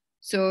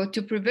 So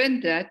to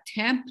prevent that,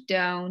 tamp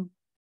down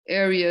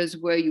areas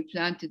where you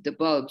planted the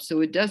bulbs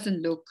so it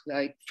doesn't look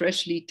like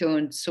freshly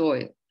turned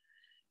soil.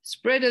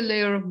 Spread a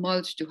layer of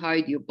mulch to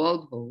hide your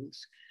bulb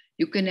holes.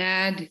 You can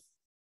add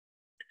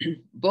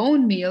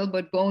bone meal,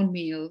 but bone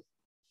meal,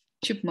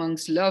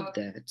 chipmunks love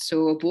that,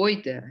 so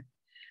avoid that.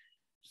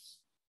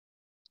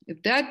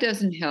 If that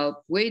doesn't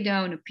help, weigh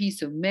down a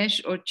piece of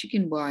mesh or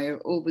chicken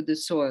wire over the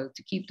soil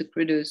to keep the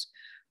critters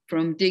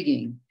from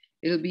digging.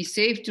 It'll be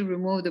safe to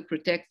remove the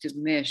protective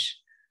mesh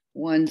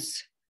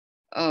once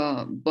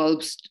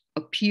bulbs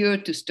appear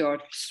to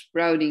start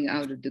sprouting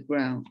out of the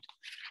ground.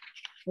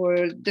 For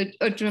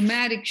a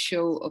dramatic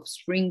show of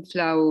spring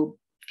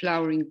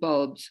flowering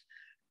bulbs,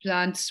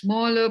 plant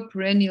smaller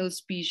perennial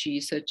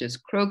species such as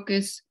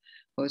crocus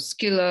or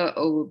scilla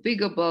over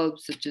bigger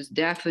bulbs such as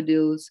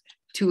daffodils,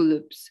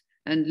 tulips,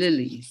 and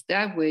lilies.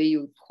 That way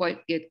you'll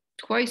get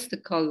twice the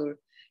color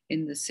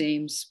in the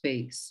same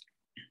space.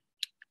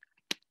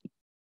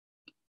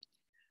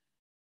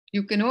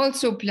 You can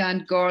also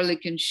plant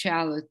garlic and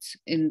shallots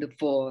in the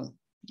fall.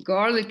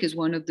 Garlic is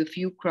one of the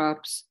few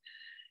crops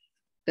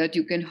that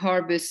you can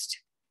harvest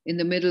in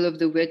the middle of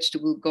the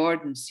vegetable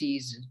garden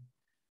season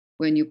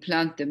when you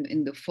plant them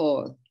in the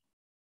fall.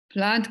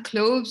 Plant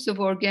cloves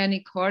of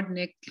organic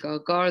hardneck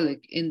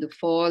garlic in the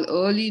fall,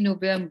 early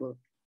November.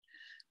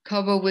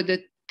 Cover with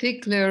a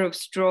thick layer of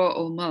straw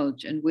or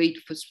mulch and wait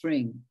for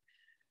spring.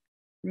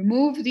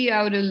 Remove the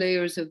outer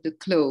layers of the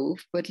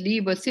clove, but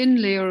leave a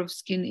thin layer of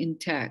skin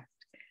intact.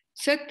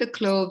 Set the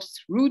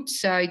cloves root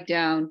side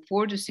down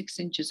 4 to 6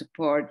 inches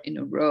apart in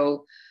a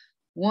row,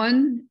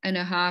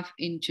 1.5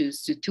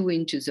 inches to 2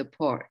 inches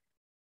apart.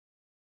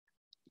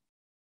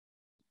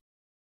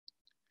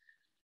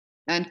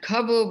 And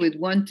cover with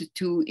 1 to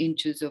 2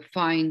 inches of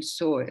fine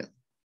soil.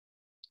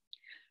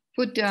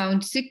 Put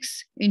down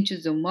 6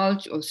 inches of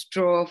mulch or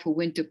straw for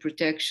winter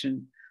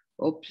protection,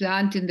 or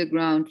plant in the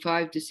ground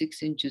 5 to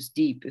 6 inches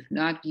deep if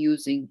not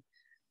using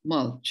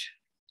mulch.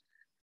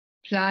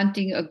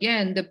 Planting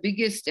again the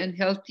biggest and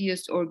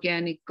healthiest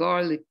organic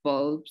garlic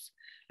bulbs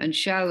and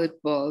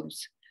shallot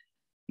bulbs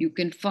you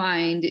can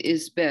find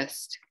is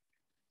best.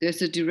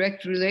 There's a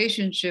direct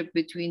relationship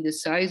between the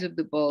size of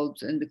the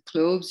bulbs and the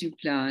cloves you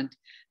plant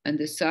and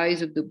the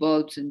size of the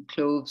bulbs and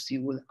cloves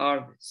you will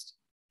harvest.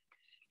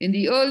 In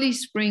the early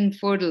spring,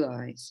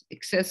 fertilize.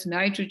 Excess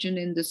nitrogen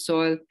in the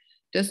soil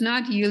does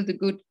not yield a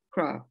good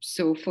crop,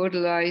 so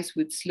fertilize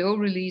with slow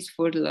release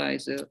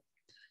fertilizer.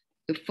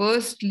 The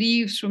first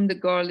leaves from the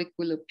garlic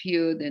will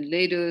appear, then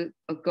later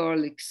a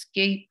garlic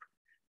scape,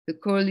 the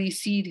curly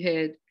seed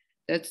head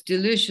that's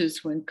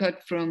delicious when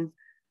cut from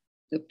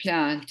the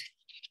plant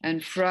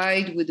and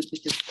fried with a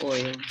bit of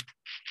oil.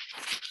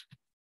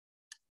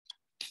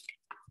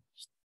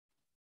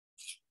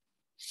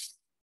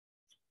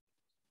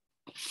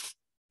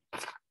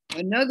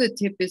 Another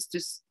tip is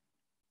to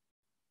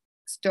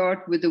start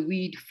with a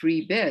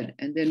weed-free bed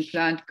and then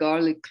plant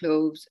garlic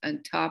cloves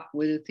and top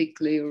with a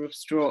thick layer of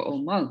straw or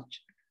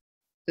mulch.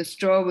 The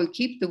straw will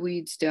keep the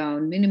weeds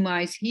down,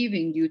 minimize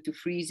heaving due to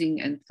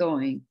freezing and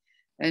thawing,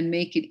 and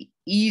make it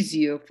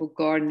easier for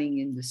gardening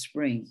in the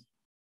spring.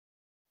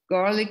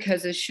 Garlic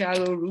has a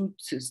shallow root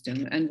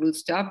system and will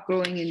stop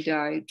growing in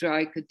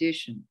dry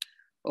condition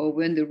or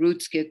when the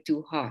roots get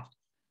too hot.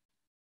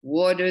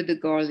 Water the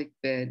garlic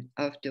bed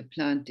after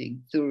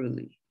planting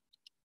thoroughly.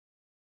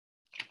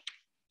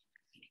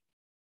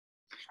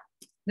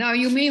 Now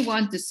you may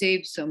want to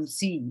save some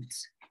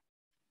seeds.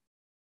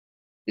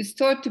 It's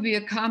thought to be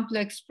a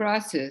complex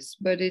process,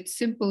 but it's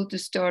simple to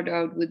start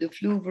out with a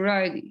few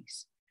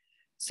varieties.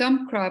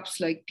 Some crops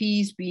like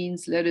peas,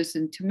 beans, lettuce,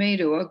 and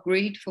tomato are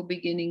great for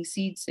beginning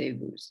seed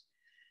savers.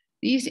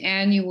 These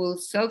annual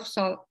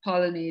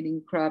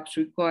self-pollinating crops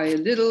require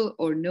little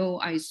or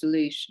no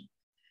isolation,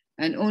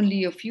 and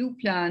only a few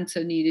plants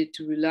are needed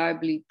to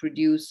reliably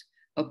produce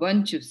a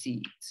bunch of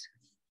seeds.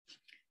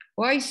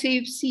 Why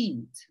save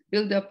seeds?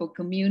 Build up a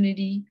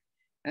community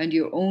and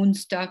your own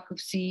stock of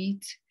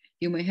seeds.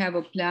 You may have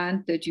a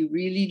plant that you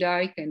really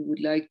like and would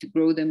like to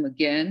grow them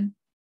again.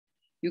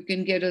 You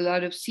can get a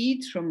lot of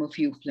seeds from a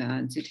few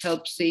plants. It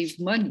helps save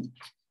money.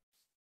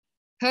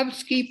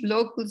 Helps keep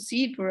local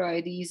seed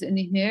varieties and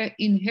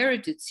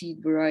inherited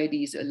seed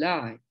varieties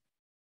alive.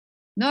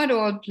 Not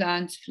all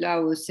plants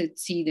flower, set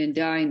seed, and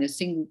die in a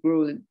single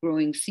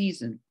growing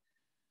season.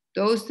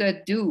 Those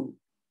that do,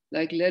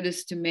 like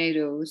lettuce,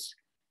 tomatoes,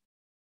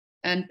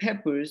 and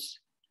peppers,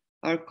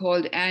 are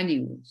called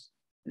annuals.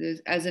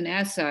 As an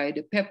aside,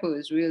 a pepper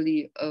is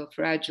really a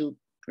fragile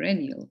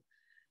perennial,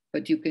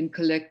 but you can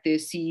collect their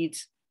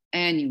seeds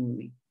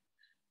annually.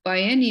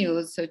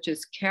 Biennials, such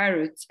as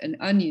carrots and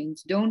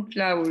onions, don't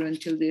flower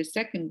until their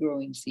second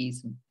growing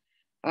season,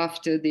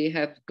 after they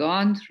have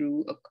gone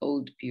through a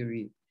cold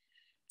period.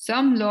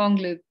 Some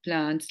long-lived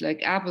plants,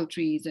 like apple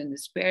trees and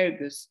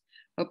asparagus,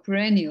 are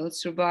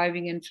perennials,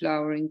 surviving and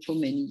flowering for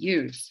many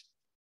years.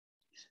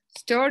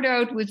 Start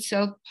out with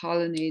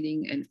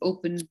self-pollinating and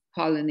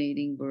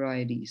open-pollinating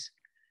varieties.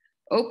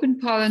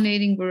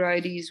 Open-pollinating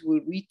varieties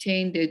will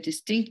retain their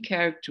distinct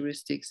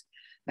characteristics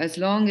as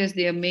long as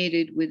they are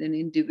mated with an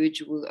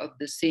individual of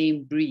the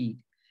same breed.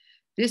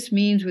 This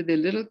means with a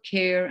little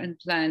care and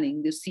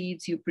planning, the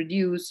seeds you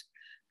produce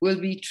will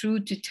be true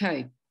to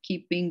type,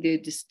 keeping their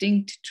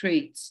distinct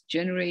traits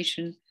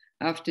generation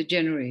after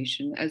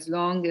generation, as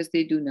long as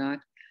they do not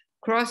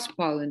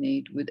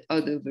cross-pollinate with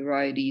other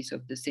varieties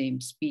of the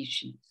same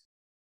species.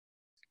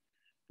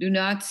 Do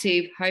not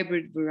save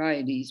hybrid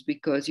varieties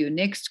because your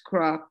next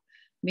crop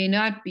may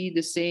not be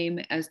the same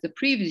as the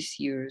previous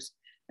year's,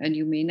 and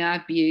you may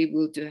not be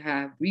able to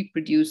have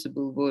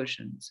reproducible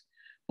versions.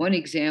 One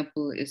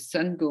example is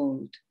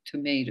sun-gold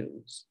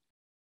tomatoes.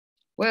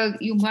 Well,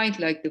 you might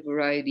like the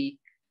variety,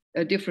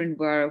 a different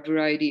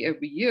variety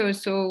every year,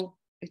 so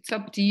it's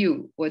up to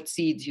you what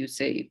seeds you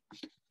save.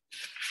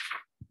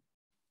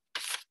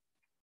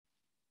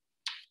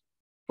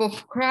 For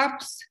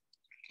crops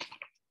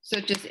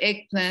such as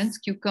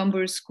eggplants,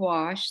 cucumbers,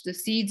 squash, the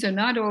seeds are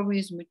not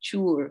always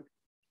mature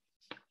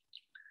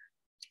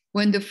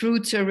when the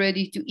fruits are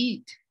ready to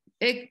eat.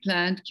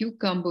 Eggplant,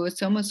 cucumber,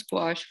 summer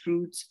squash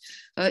fruits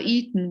are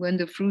eaten when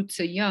the fruits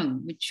are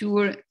young,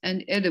 mature,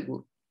 and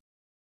edible,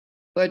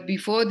 but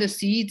before the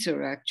seeds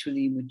are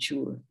actually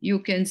mature. You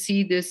can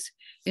see this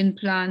in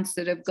plants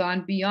that have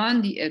gone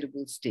beyond the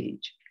edible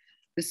stage.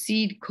 The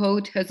seed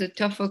coat has a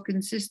tougher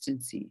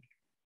consistency.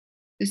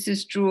 This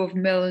is true of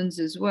melons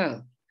as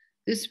well.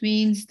 This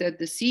means that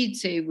the seed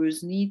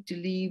savers need to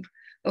leave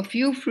a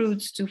few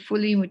fruits to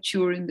fully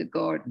mature in the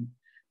garden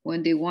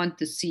when they want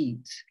the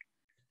seeds.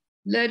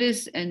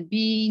 Lettuce and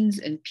beans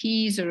and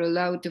peas are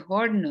allowed to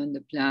harden on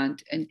the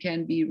plant and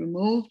can be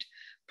removed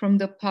from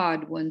the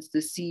pod once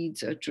the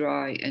seeds are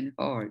dry and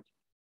hard.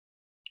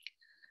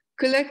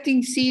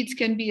 Collecting seeds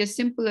can be as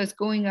simple as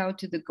going out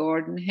to the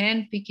garden,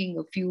 hand-picking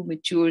a few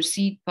mature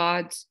seed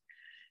pods,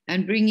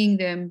 and bringing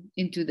them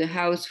into the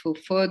house for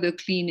further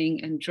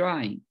cleaning and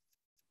drying.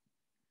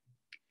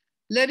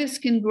 Lettuce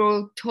can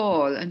grow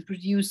tall and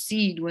produce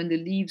seed when the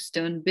leaves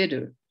turn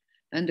bitter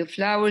and the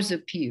flowers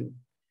appear.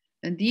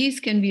 And these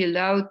can be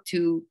allowed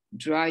to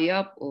dry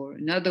up, or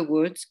in other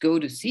words, go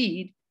to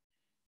seed,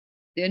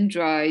 then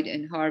dried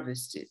and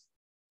harvested.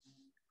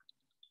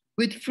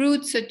 With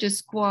fruits such as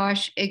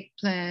squash,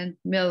 eggplant,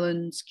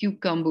 melons,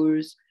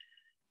 cucumbers,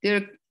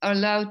 they're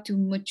allowed to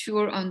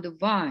mature on the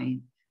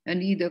vine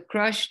and either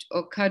crushed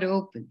or cut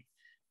open.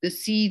 The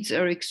seeds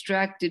are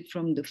extracted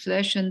from the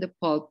flesh and the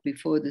pulp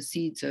before the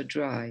seeds are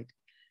dried.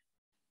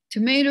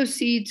 Tomato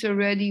seeds are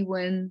ready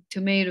when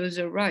tomatoes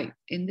are ripe.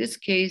 In this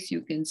case, you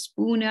can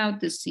spoon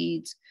out the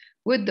seeds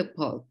with the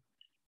pulp,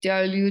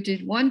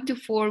 diluted 1 to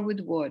 4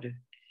 with water.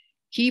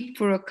 Keep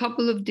for a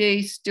couple of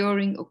days,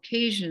 stirring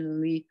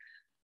occasionally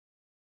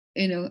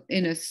in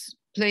a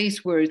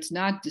place where it's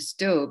not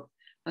disturbed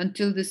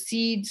until the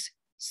seeds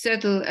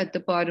settle at the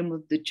bottom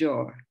of the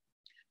jar.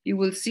 You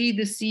will see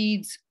the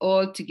seeds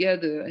all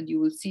together and you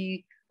will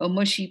see a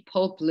mushy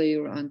pulp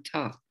layer on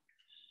top.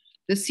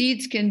 The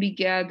seeds can be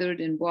gathered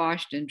and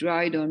washed and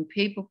dried on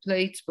paper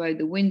plates by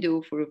the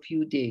window for a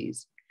few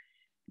days.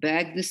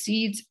 Bag the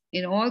seeds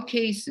in all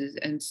cases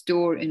and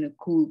store in a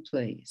cool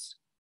place.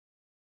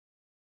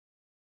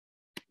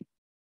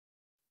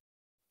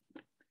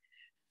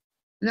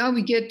 Now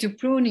we get to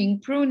pruning.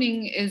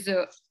 Pruning is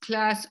a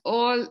class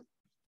all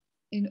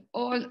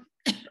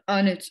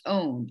on its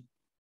own.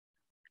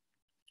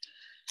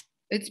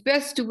 It's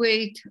best to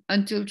wait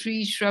until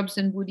trees, shrubs,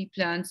 and woody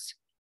plants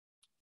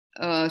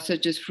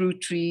such as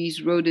fruit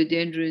trees,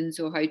 rhododendrons,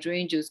 or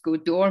hydrangeas go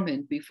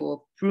dormant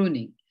before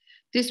pruning.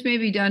 This may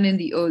be done in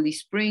the early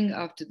spring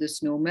after the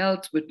snow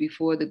melts, but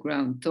before the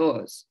ground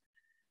thaws.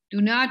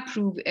 Do not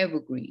prune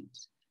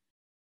evergreens.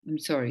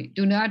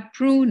 Do not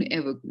prune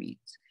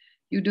evergreens.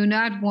 You do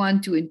not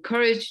want to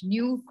encourage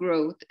new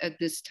growth at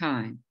this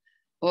time.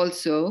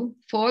 Also,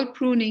 fall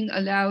pruning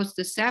allows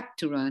the sap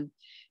to run,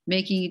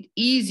 making it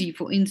easy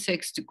for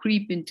insects to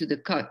creep into the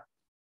cut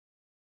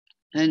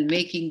and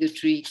making the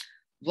tree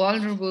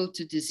vulnerable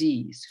to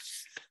disease.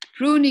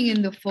 Pruning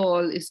in the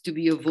fall is to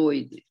be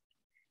avoided.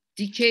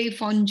 Decay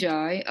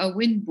fungi are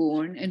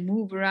windborne and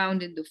move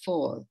around in the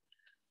fall.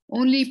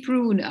 Only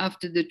prune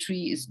after the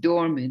tree is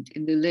dormant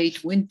in the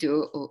late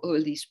winter or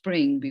early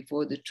spring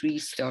before the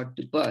trees start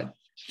to bud.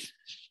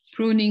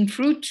 Pruning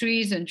fruit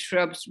trees and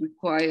shrubs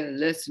require a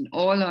lesson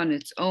all on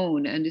its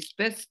own and is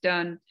best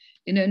done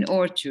in an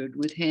orchard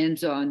with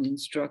hands-on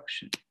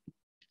instruction.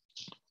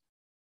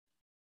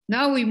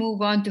 Now we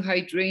move on to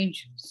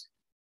hydrangeas.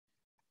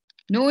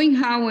 Knowing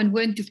how and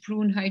when to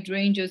prune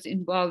hydrangeas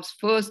involves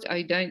first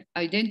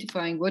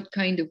identifying what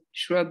kind of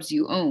shrubs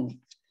you own.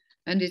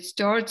 And it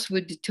starts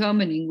with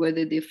determining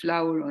whether they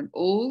flower on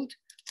old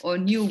or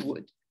new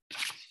wood.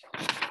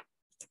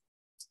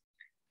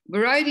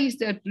 Varieties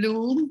that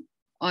bloom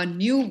on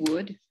new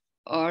wood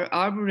are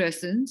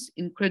arborescens,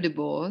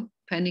 incredible,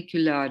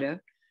 paniculata,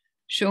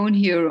 shown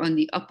here on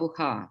the upper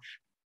half,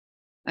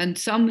 and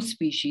some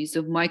species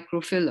of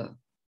microphylla.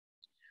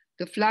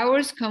 The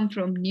flowers come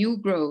from new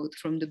growth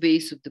from the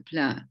base of the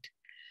plant.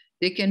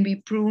 They can be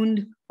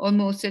pruned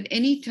almost at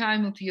any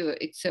time of year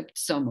except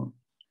summer.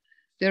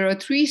 There are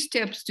 3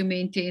 steps to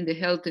maintain the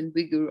health and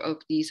vigor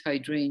of these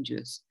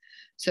hydrangeas,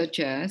 such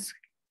as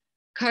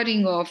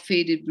cutting off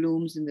faded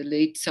blooms in the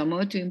late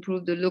summer to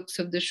improve the looks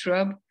of the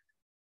shrub,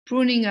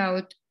 pruning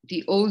out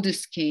the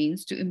oldest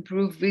canes to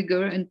improve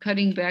vigor, and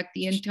cutting back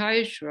the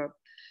entire shrub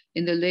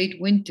in the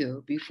late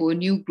winter before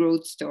new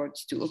growth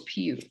starts to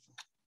appear.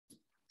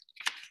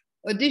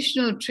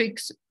 Additional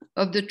tricks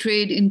of the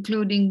trade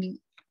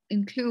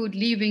include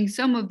leaving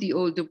some of the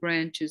older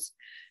branches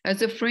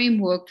as a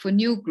framework for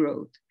new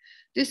growth.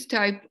 This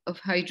type of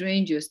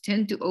hydrangeas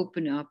tend to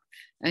open up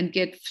and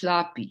get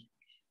floppy.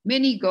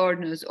 Many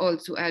gardeners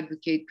also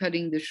advocate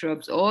cutting the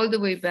shrubs all the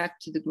way back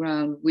to the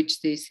ground,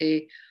 which they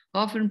say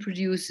often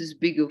produces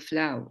bigger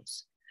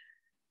flowers.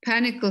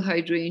 Panicle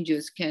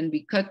hydrangeas can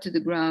be cut to the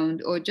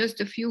ground or just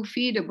a few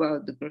feet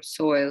above the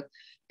soil,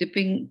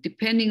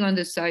 depending on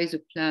the size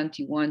of plant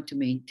you want to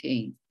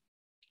maintain.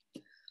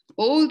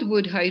 Old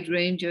wood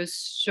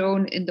hydrangeas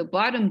shown in the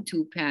bottom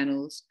 2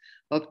 panels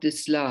of the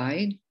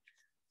slide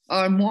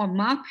are more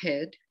mop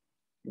head,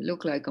 they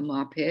look like a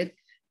mop head,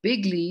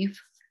 big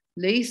leaf,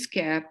 lace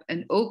cap,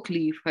 and oak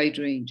leaf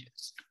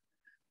hydrangeas.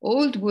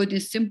 Old wood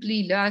is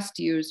simply last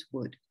year's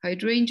wood.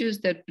 Hydrangeas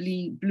that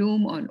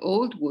bloom on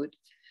old wood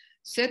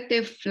set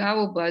their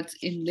flower buds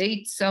in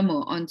late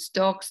summer on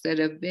stalks that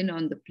have been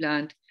on the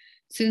plant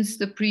since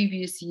the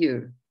previous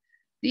year.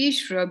 These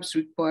shrubs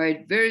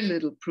required very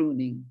little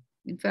pruning.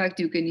 In fact,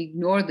 you can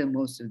ignore them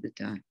most of the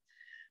time.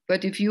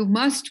 But if you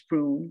must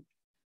prune,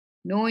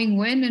 knowing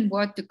when and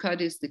what to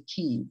cut is the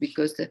key,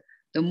 because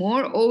the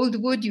more old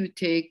wood you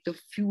take, the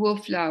fewer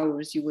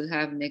flowers you will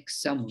have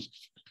next summer.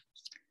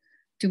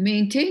 To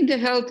maintain the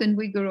health and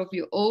vigor of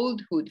your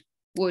old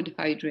wood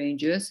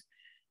hydrangeas,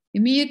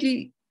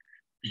 immediately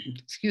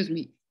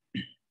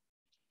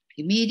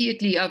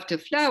after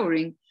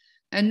flowering,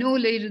 and no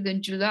later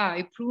than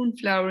July, prune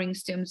flowering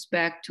stems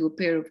back to a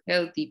pair of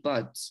healthy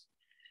buds.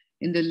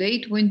 In the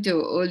late winter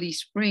or early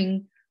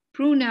spring,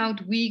 prune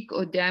out weak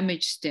or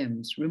damaged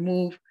stems.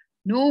 Remove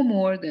no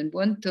more than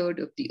 1/3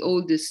 of the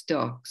oldest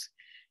stalks,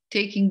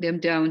 taking them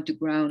down to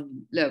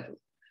ground level.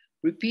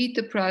 Repeat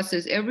the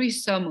process every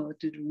summer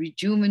to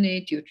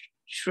rejuvenate your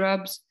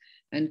shrubs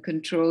and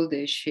control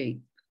their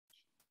shape.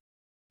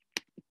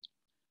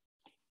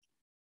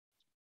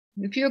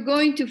 If you're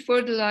going to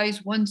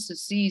fertilize once a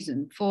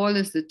season, fall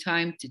is the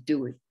time to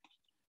do it.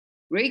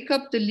 Rake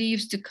up the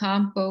leaves to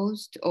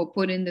compost or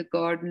put in the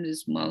garden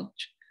as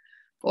mulch,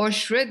 or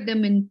shred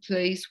them in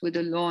place with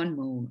a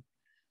lawnmower.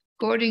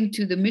 According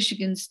to the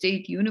Michigan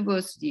State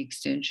University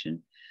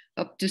Extension,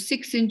 up to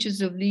 6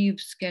 inches of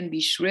leaves can be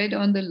shred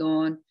on the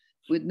lawn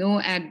with no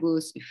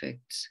adverse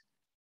effects.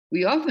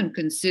 We often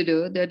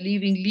consider that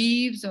leaving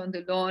leaves on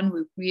the lawn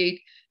will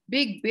create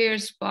big bare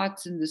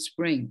spots in the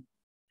spring.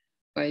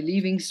 By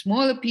leaving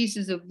smaller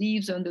pieces of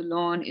leaves on the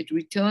lawn, it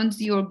returns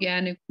the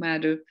organic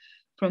matter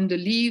from the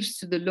leaves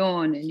to the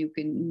lawn, and you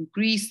can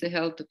increase the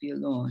health of your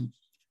lawn.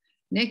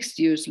 Next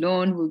year's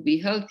lawn will be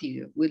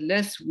healthier with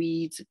less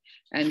weeds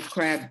and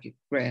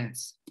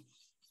crabgrass.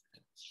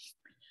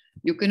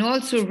 You can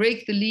also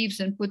rake the leaves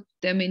and put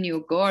them in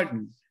your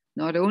garden.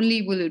 Not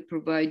only will it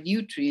provide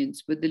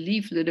nutrients, but the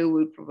leaf litter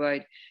will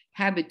provide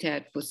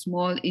habitat for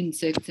small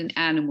insects and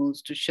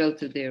animals to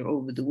shelter there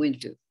over the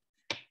winter.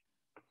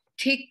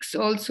 Ticks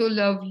also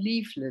love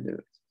leaf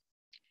litter,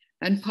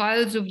 and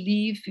piles of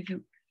leaves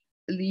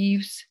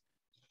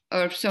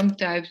are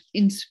sometimes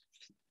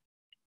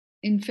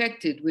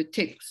infected with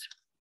ticks.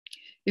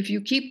 If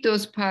you keep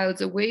those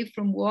piles away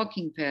from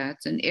walking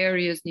paths and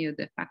areas near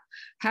the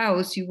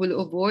house, you will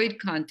avoid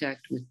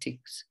contact with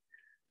ticks.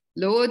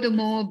 Lower the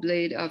mower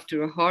blade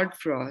after a hard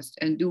frost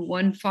and do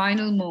one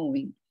final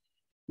mowing.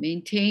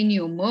 Maintain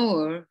your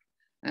mower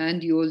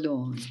and your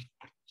lawn.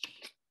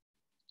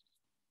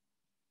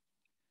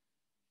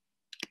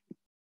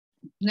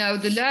 Now,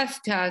 the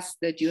last task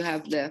that you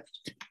have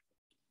left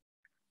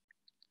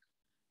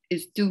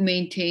is to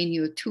maintain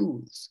your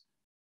tools.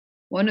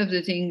 One of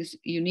the things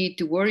you need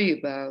to worry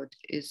about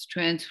is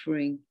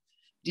transferring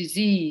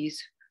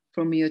disease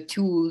from your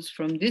tools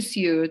from this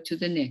year to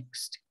the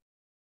next.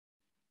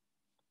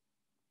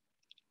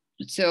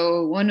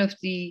 So one of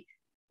the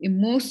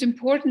most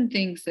important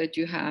things that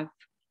you have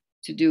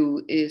to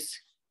do is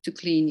to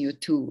clean your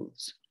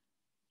tools.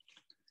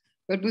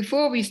 But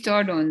before we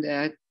start on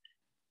that,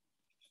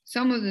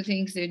 some of the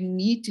things that you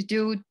need to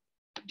do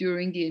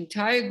during the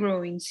entire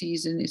growing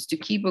season is to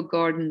keep a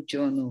garden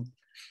journal.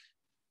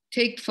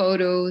 Take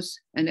photos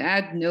and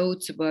add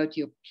notes about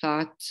your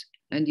plots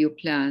and your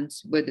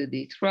plants, whether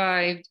they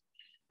thrived,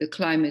 the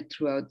climate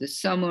throughout the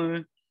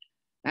summer,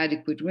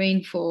 adequate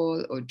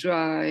rainfall or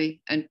dry,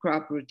 and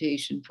crop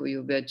rotation for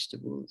your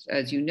vegetables.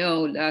 As you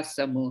know, last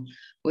summer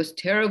was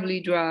terribly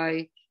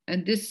dry,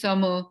 and this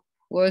summer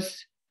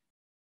was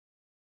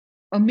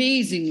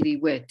amazingly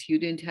wet. You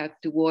didn't have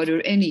to water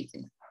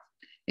anything.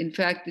 In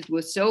fact, it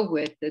was so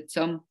wet that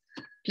some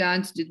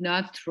plants did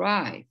not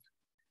thrive,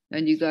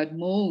 and you got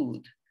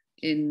mold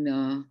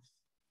in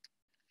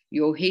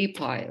your hay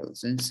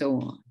piles and so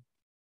on.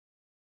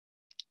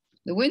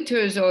 The winter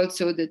is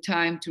also the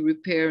time to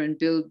repair and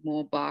build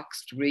more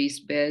boxed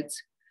raised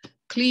beds,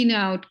 clean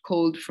out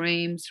cold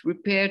frames,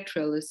 repair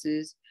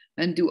trellises,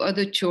 and do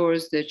other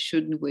chores that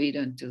shouldn't wait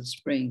until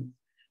spring.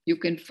 You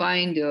can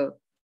find a,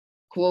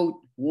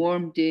 quote,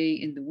 warm day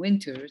in the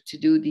winter to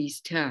do these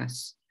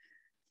tasks.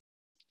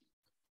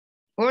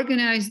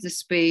 Organize the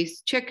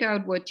space, check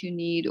out what you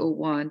need or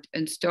want,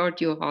 and start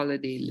your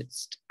holiday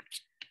list.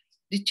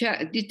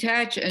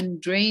 Detach and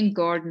drain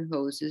garden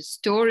hoses,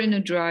 store in a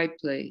dry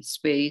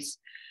space,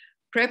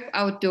 prep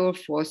outdoor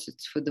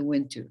faucets for the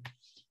winter.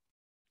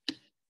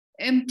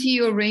 Empty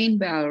your rain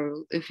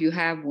barrel if you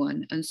have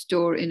one and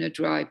store in a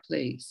dry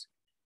place.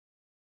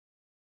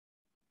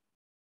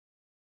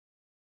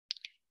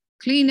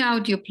 Clean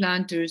out your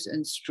planters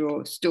and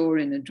store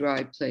in a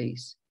dry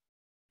place.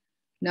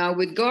 Now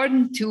with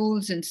garden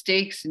tools and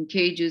stakes and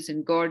cages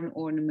and garden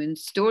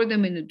ornaments, store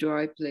them in a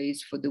dry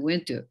place for the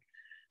winter.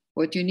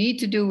 What you need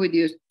to do with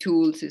your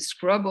tools is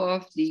scrub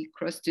off the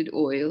crusted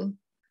soil,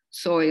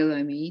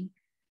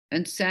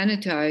 and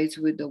sanitize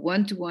with a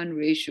 1-to-1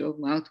 ratio of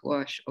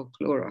mouthwash or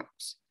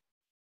Clorox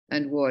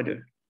and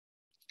water.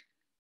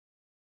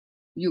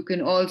 You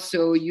can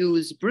also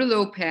use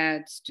Brillo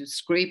pads to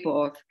scrape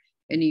off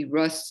any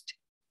rust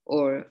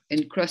or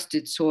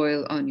encrusted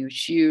soil on your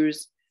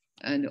shears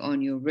and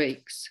on your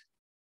rakes.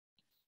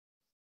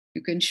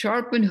 You can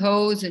sharpen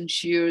hoes and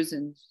shears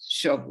and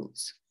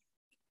shovels.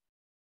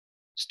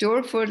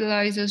 Store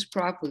fertilizers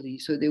properly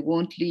so they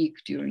won't leak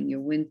during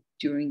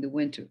the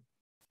winter.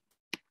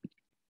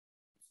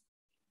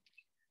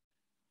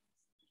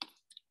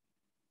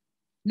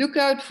 Look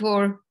out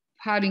for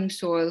potting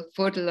soil,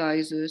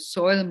 fertilizers,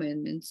 soil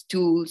amendments,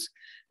 tools,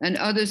 and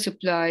other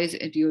supplies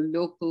at your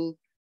local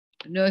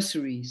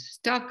nurseries.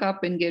 Stock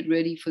up and get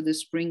ready for the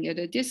spring at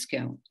a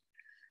discount.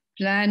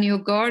 Plan your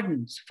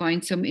gardens.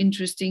 Find some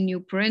interesting new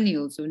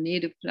perennials or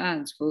native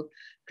plants for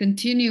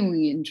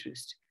continuing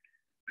interest.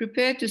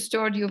 Prepare to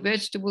start your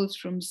vegetables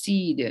from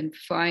seed and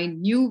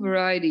find new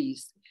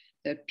varieties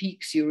that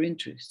piques your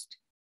interest.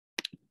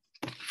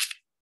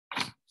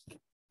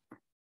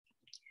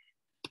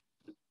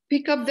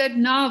 Pick up that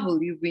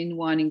novel you've been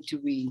wanting to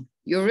read.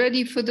 You're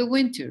ready for the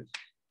winter.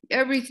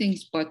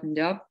 Everything's buttoned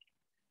up,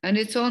 and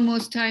it's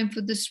almost time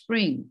for the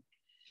spring.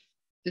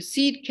 The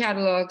seed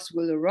catalogs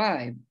will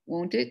arrive,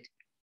 won't it?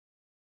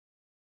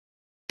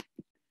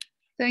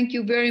 Thank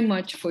you very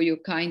much for your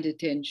kind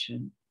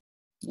attention.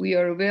 We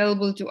are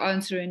available to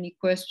answer any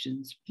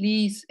questions.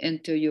 Please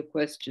enter your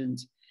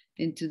questions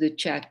into the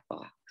chat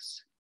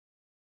box.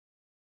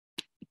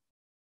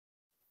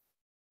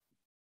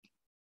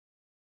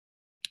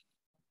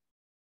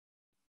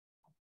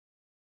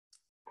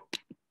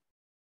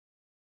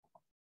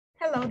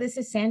 Hello, this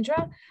is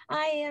Sandra.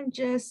 I am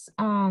just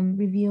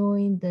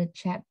reviewing the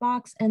chat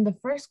box, and the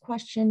first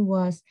question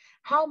was,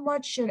 how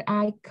much should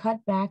I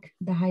cut back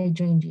the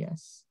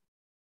hydrangeas?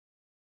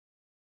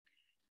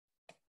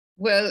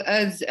 Well,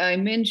 as I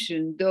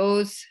mentioned,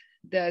 those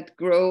that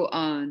grow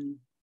on,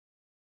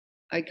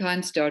 I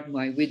can't start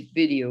my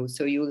video,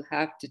 so you'll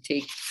have to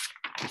take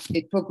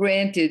it for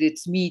granted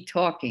it's me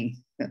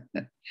talking.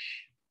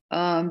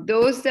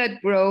 Those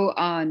that grow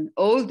on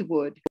old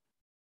wood,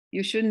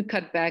 you shouldn't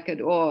cut back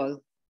at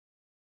all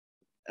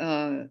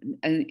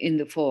in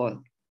the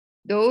fall.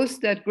 Those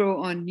that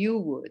grow on new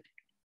wood,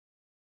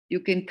 you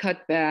can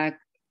cut back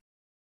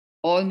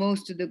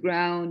almost to the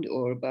ground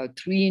or about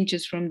 3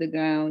 inches from the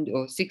ground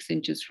or 6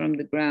 inches from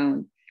the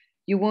ground.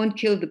 You won't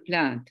kill the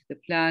plant. The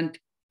plant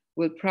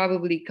will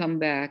probably come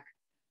back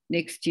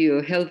next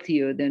year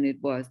healthier than it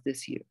was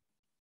this year.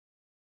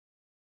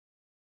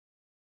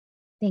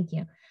 Thank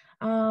you.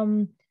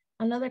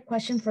 Another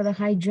question for the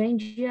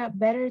hydrangea,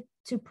 better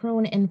to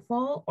prune in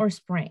fall or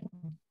spring?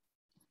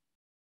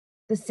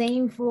 The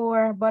same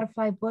for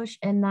butterfly bush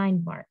and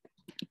 9-bark.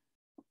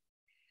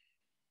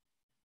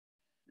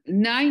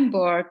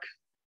 9-bark,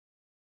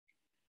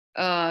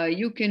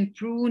 you can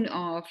prune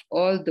off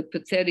all the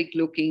pathetic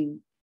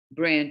looking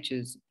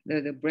branches.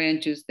 They're the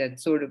branches that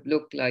sort of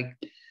look like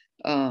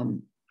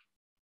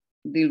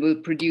they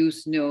will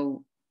produce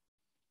no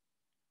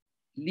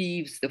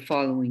leaves the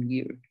following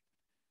year.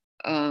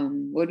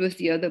 What was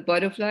the other,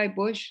 butterfly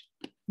bush?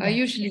 Yes. I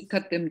usually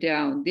cut them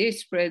down. They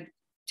spread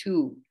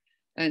too.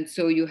 And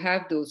so you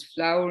have those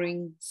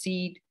flowering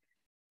seed.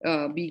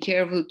 Be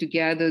careful to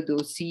gather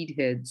those seed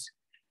heads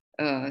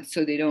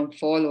so they don't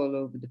fall all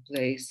over the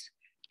place.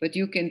 But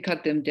you can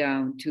cut them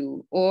down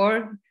too.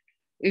 Or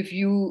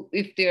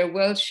if they're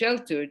well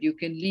sheltered, you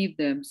can leave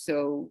them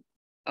so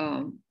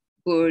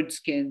birds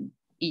can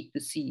eat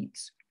the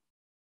seeds.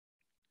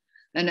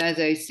 And as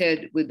I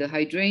said, with the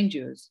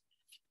hydrangeas,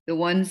 the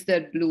ones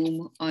that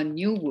bloom on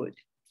new wood,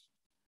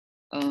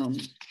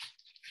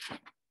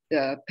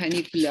 the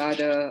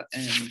paniculata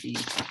and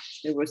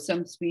there were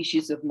some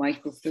species of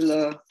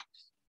microphylla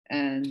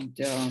and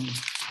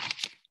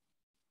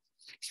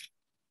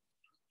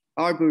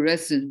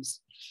arborescens.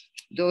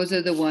 Those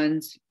are the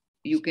ones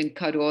you can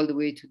cut all the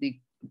way to the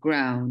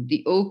ground.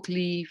 The oak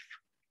leaf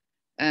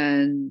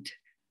and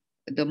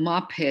the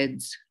mop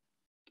heads,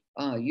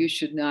 you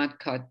should not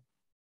cut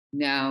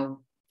now.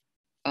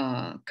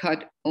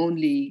 Cut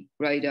only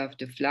right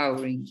after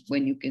flowering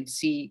when you can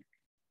see,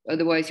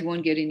 otherwise you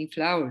won't get any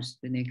flowers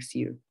the next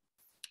year.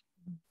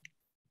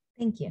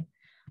 Thank you.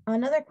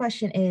 Another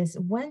question is,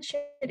 when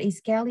should a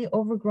scaly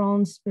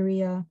overgrown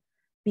spirea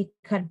be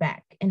cut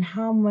back and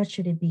how much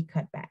should it be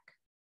cut back?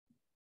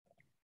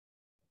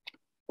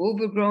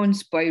 Overgrown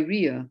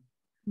spirea,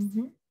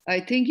 I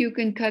think you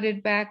can cut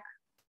it back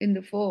in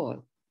the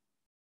fall.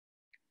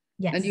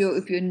 Yes. And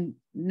if you're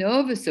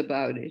nervous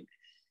about it,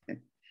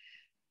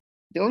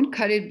 don't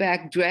cut it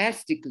back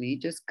drastically,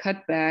 just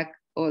cut back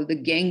all the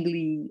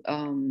gangly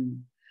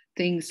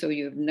things so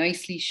you have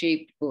nicely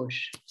shaped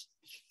bush.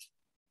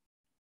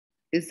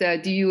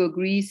 Do you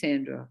agree,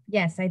 Sandra?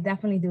 Yes, I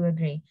definitely do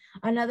agree.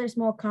 Another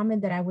small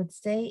comment that I would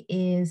say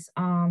is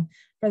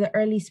for the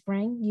early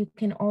spring, you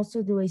can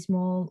also do a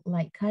small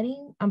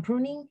cutting,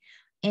 pruning,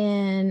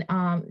 and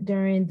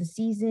during the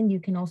season, you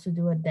can also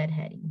do a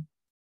deadheading.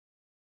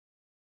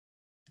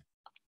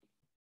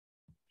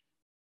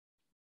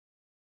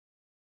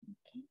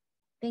 Okay,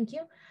 thank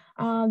you.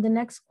 The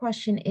next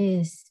question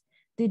is,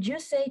 did you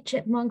say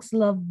chipmunks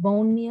love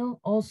bone meal,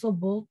 also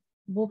bulb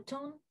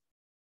tone?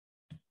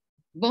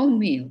 Bone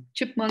meal.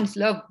 Chipmunks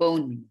love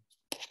bone meal.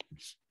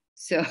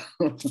 So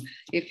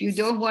if you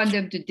don't want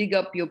them to dig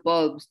up your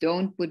bulbs,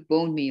 don't put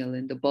bone meal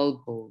in the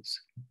bulb holes.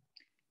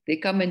 They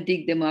come and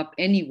dig them up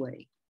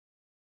anyway.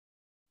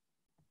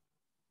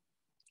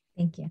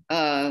 Thank you.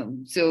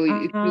 So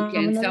if you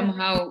can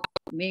somehow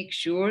make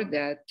sure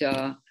that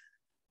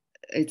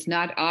it's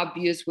not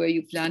obvious where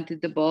you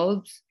planted the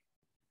bulbs,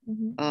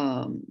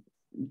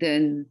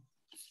 then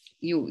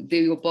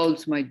your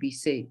bulbs might be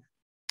safe.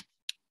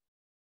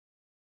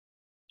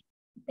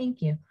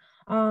 Thank you.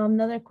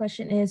 Another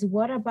question is,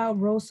 what about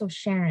Rose of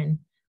Sharon?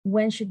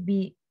 When should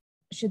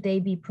they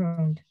be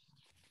pruned?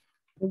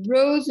 The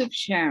Rose of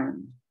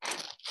Sharon.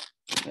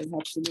 I'll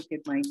have to look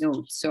at my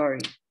notes, sorry.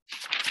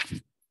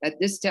 At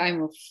this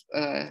time of,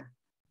 I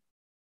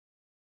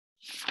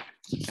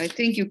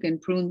think you can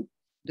prune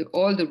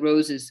all the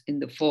roses in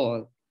the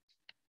fall.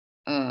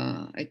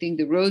 I think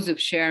the Rose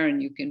of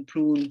Sharon you can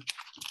prune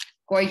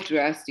quite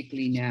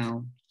drastically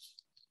now.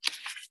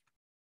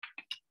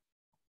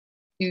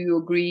 Do you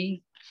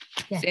agree,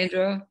 yes.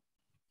 Sandra?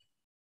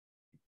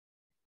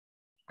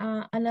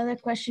 Another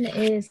question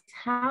is,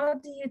 how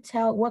do you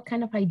tell what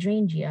kind of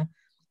hydrangea,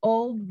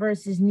 old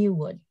versus new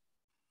wood?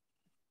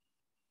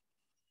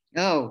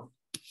 Oh.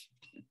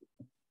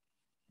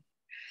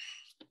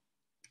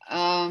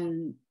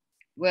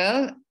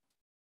 Well,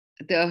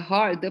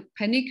 the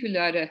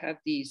paniculata have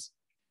these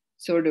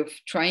sort of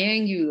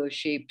triangular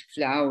shaped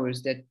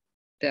flowers that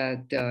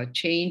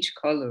change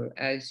color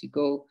as you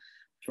go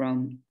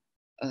from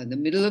the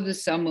middle of the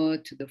summer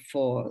to the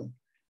fall.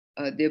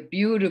 They're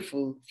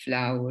beautiful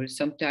flowers.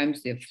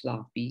 Sometimes they're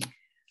floppy.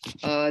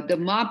 The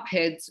mop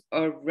heads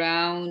are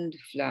round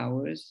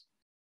flowers.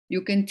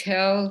 You can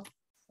tell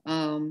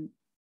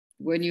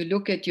when you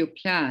look at your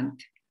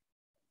plant,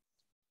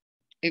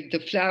 if the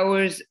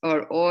flowers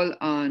are all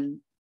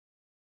on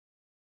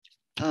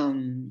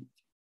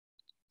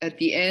at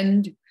the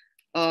end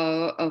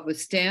of a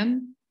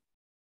stem.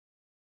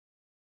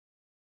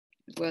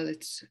 Well,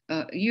 it's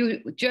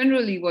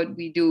generally what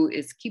we do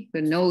is keep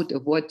a note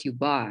of what you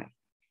buy.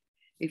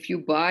 If you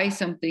buy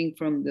something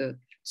from the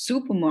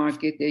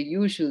supermarket, they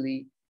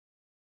usually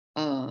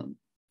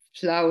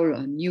flower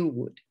on new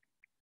wood.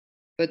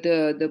 But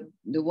the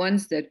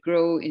ones that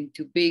grow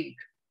into big,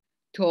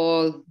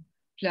 tall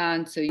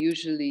plants are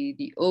usually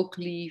the oak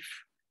leaf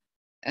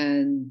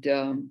and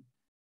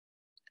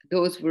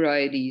those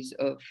varieties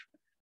of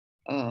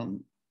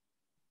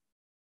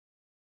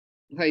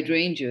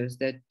hydrangeas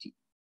that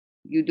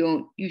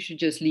you should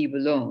just leave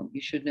alone.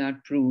 You should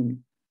not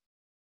prune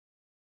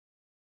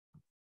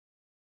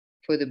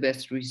for the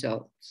best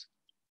results.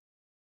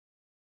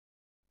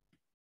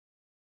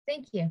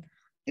 Thank you.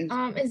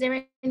 Is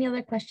there any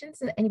other questions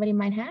that anybody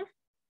might have?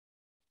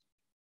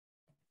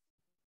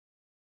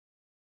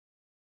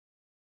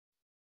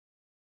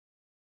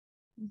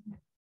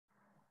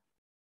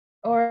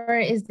 Or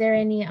is there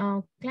any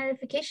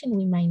clarification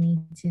we might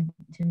need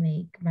to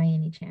make by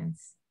any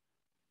chance?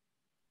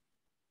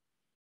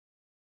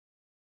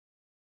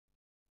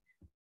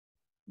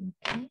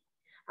 Okay.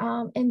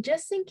 And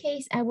just in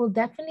case, I will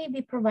definitely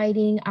be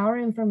providing our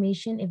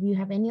information if you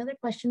have any other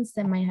questions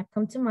that might have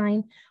come to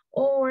mind,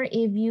 or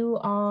if you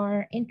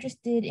are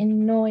interested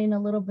in knowing a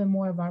little bit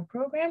more of our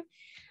program,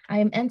 I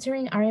am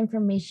entering our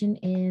information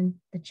in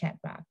the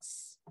chat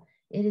box.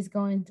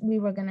 We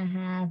were gonna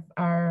have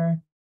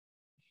our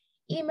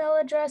email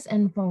address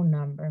and phone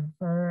number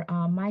for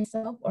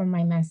myself or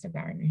my master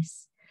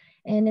gardeners.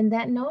 And in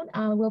that note,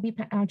 we'll be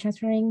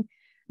transferring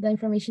the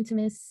information to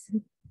Ms.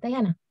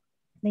 Diana.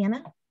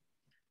 Diana?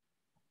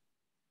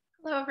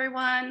 Hello,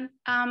 everyone.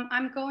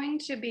 I'm going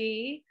to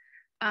be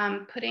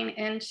putting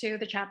into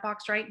the chat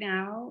box right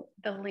now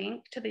the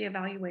link to the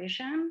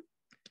evaluation.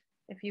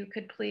 If you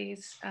could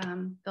please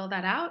fill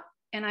that out.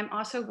 And I'm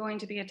also going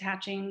to be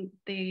attaching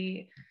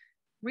the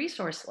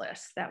resource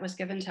list that was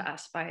given to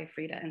us by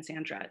Frieda and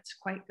Sandra. It's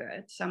quite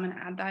good. So I'm going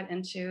to add that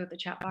into the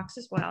chat box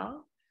as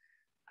well.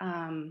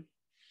 Okay.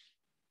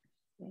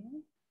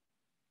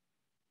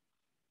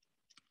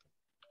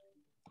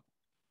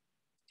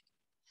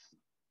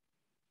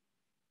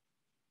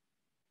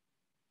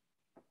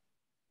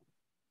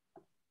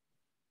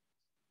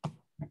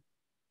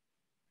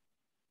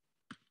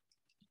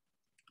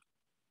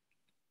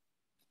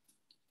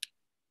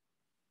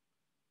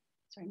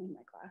 Sorry, I need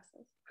my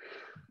glasses.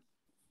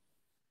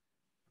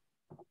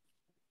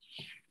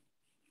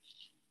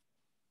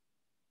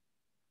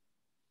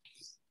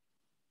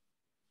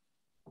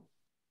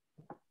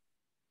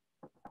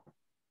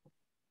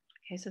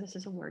 Okay, so this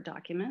is a Word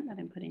document that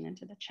I'm putting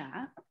into the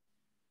chat.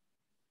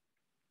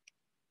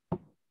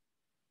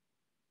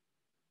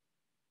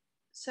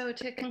 So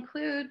to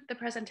conclude the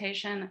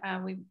presentation,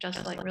 we'd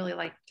just really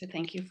like to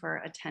thank you for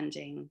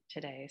attending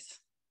today's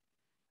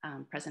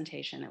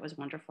presentation. It was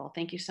wonderful.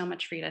 Thank you so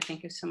much, Frieda.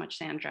 Thank you so much,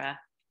 Sandra.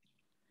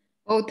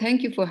 Oh,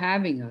 thank you for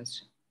having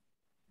us.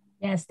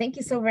 Yes, thank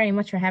you so very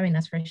much for having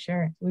us, for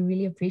sure. We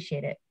really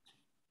appreciate it.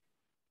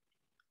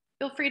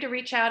 Feel free to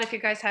reach out if you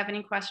guys have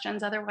any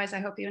questions. Otherwise, I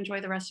hope you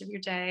enjoy the rest of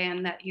your day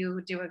and that you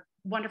do a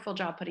wonderful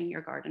job putting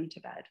your garden to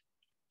bed.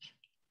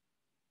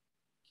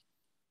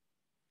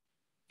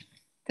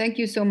 Thank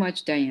you so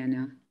much,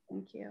 Diana.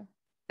 Thank you.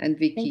 And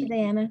Vicky. Thank you,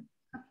 Diana.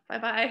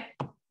 Bye-bye.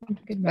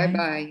 Goodbye.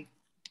 Bye-bye.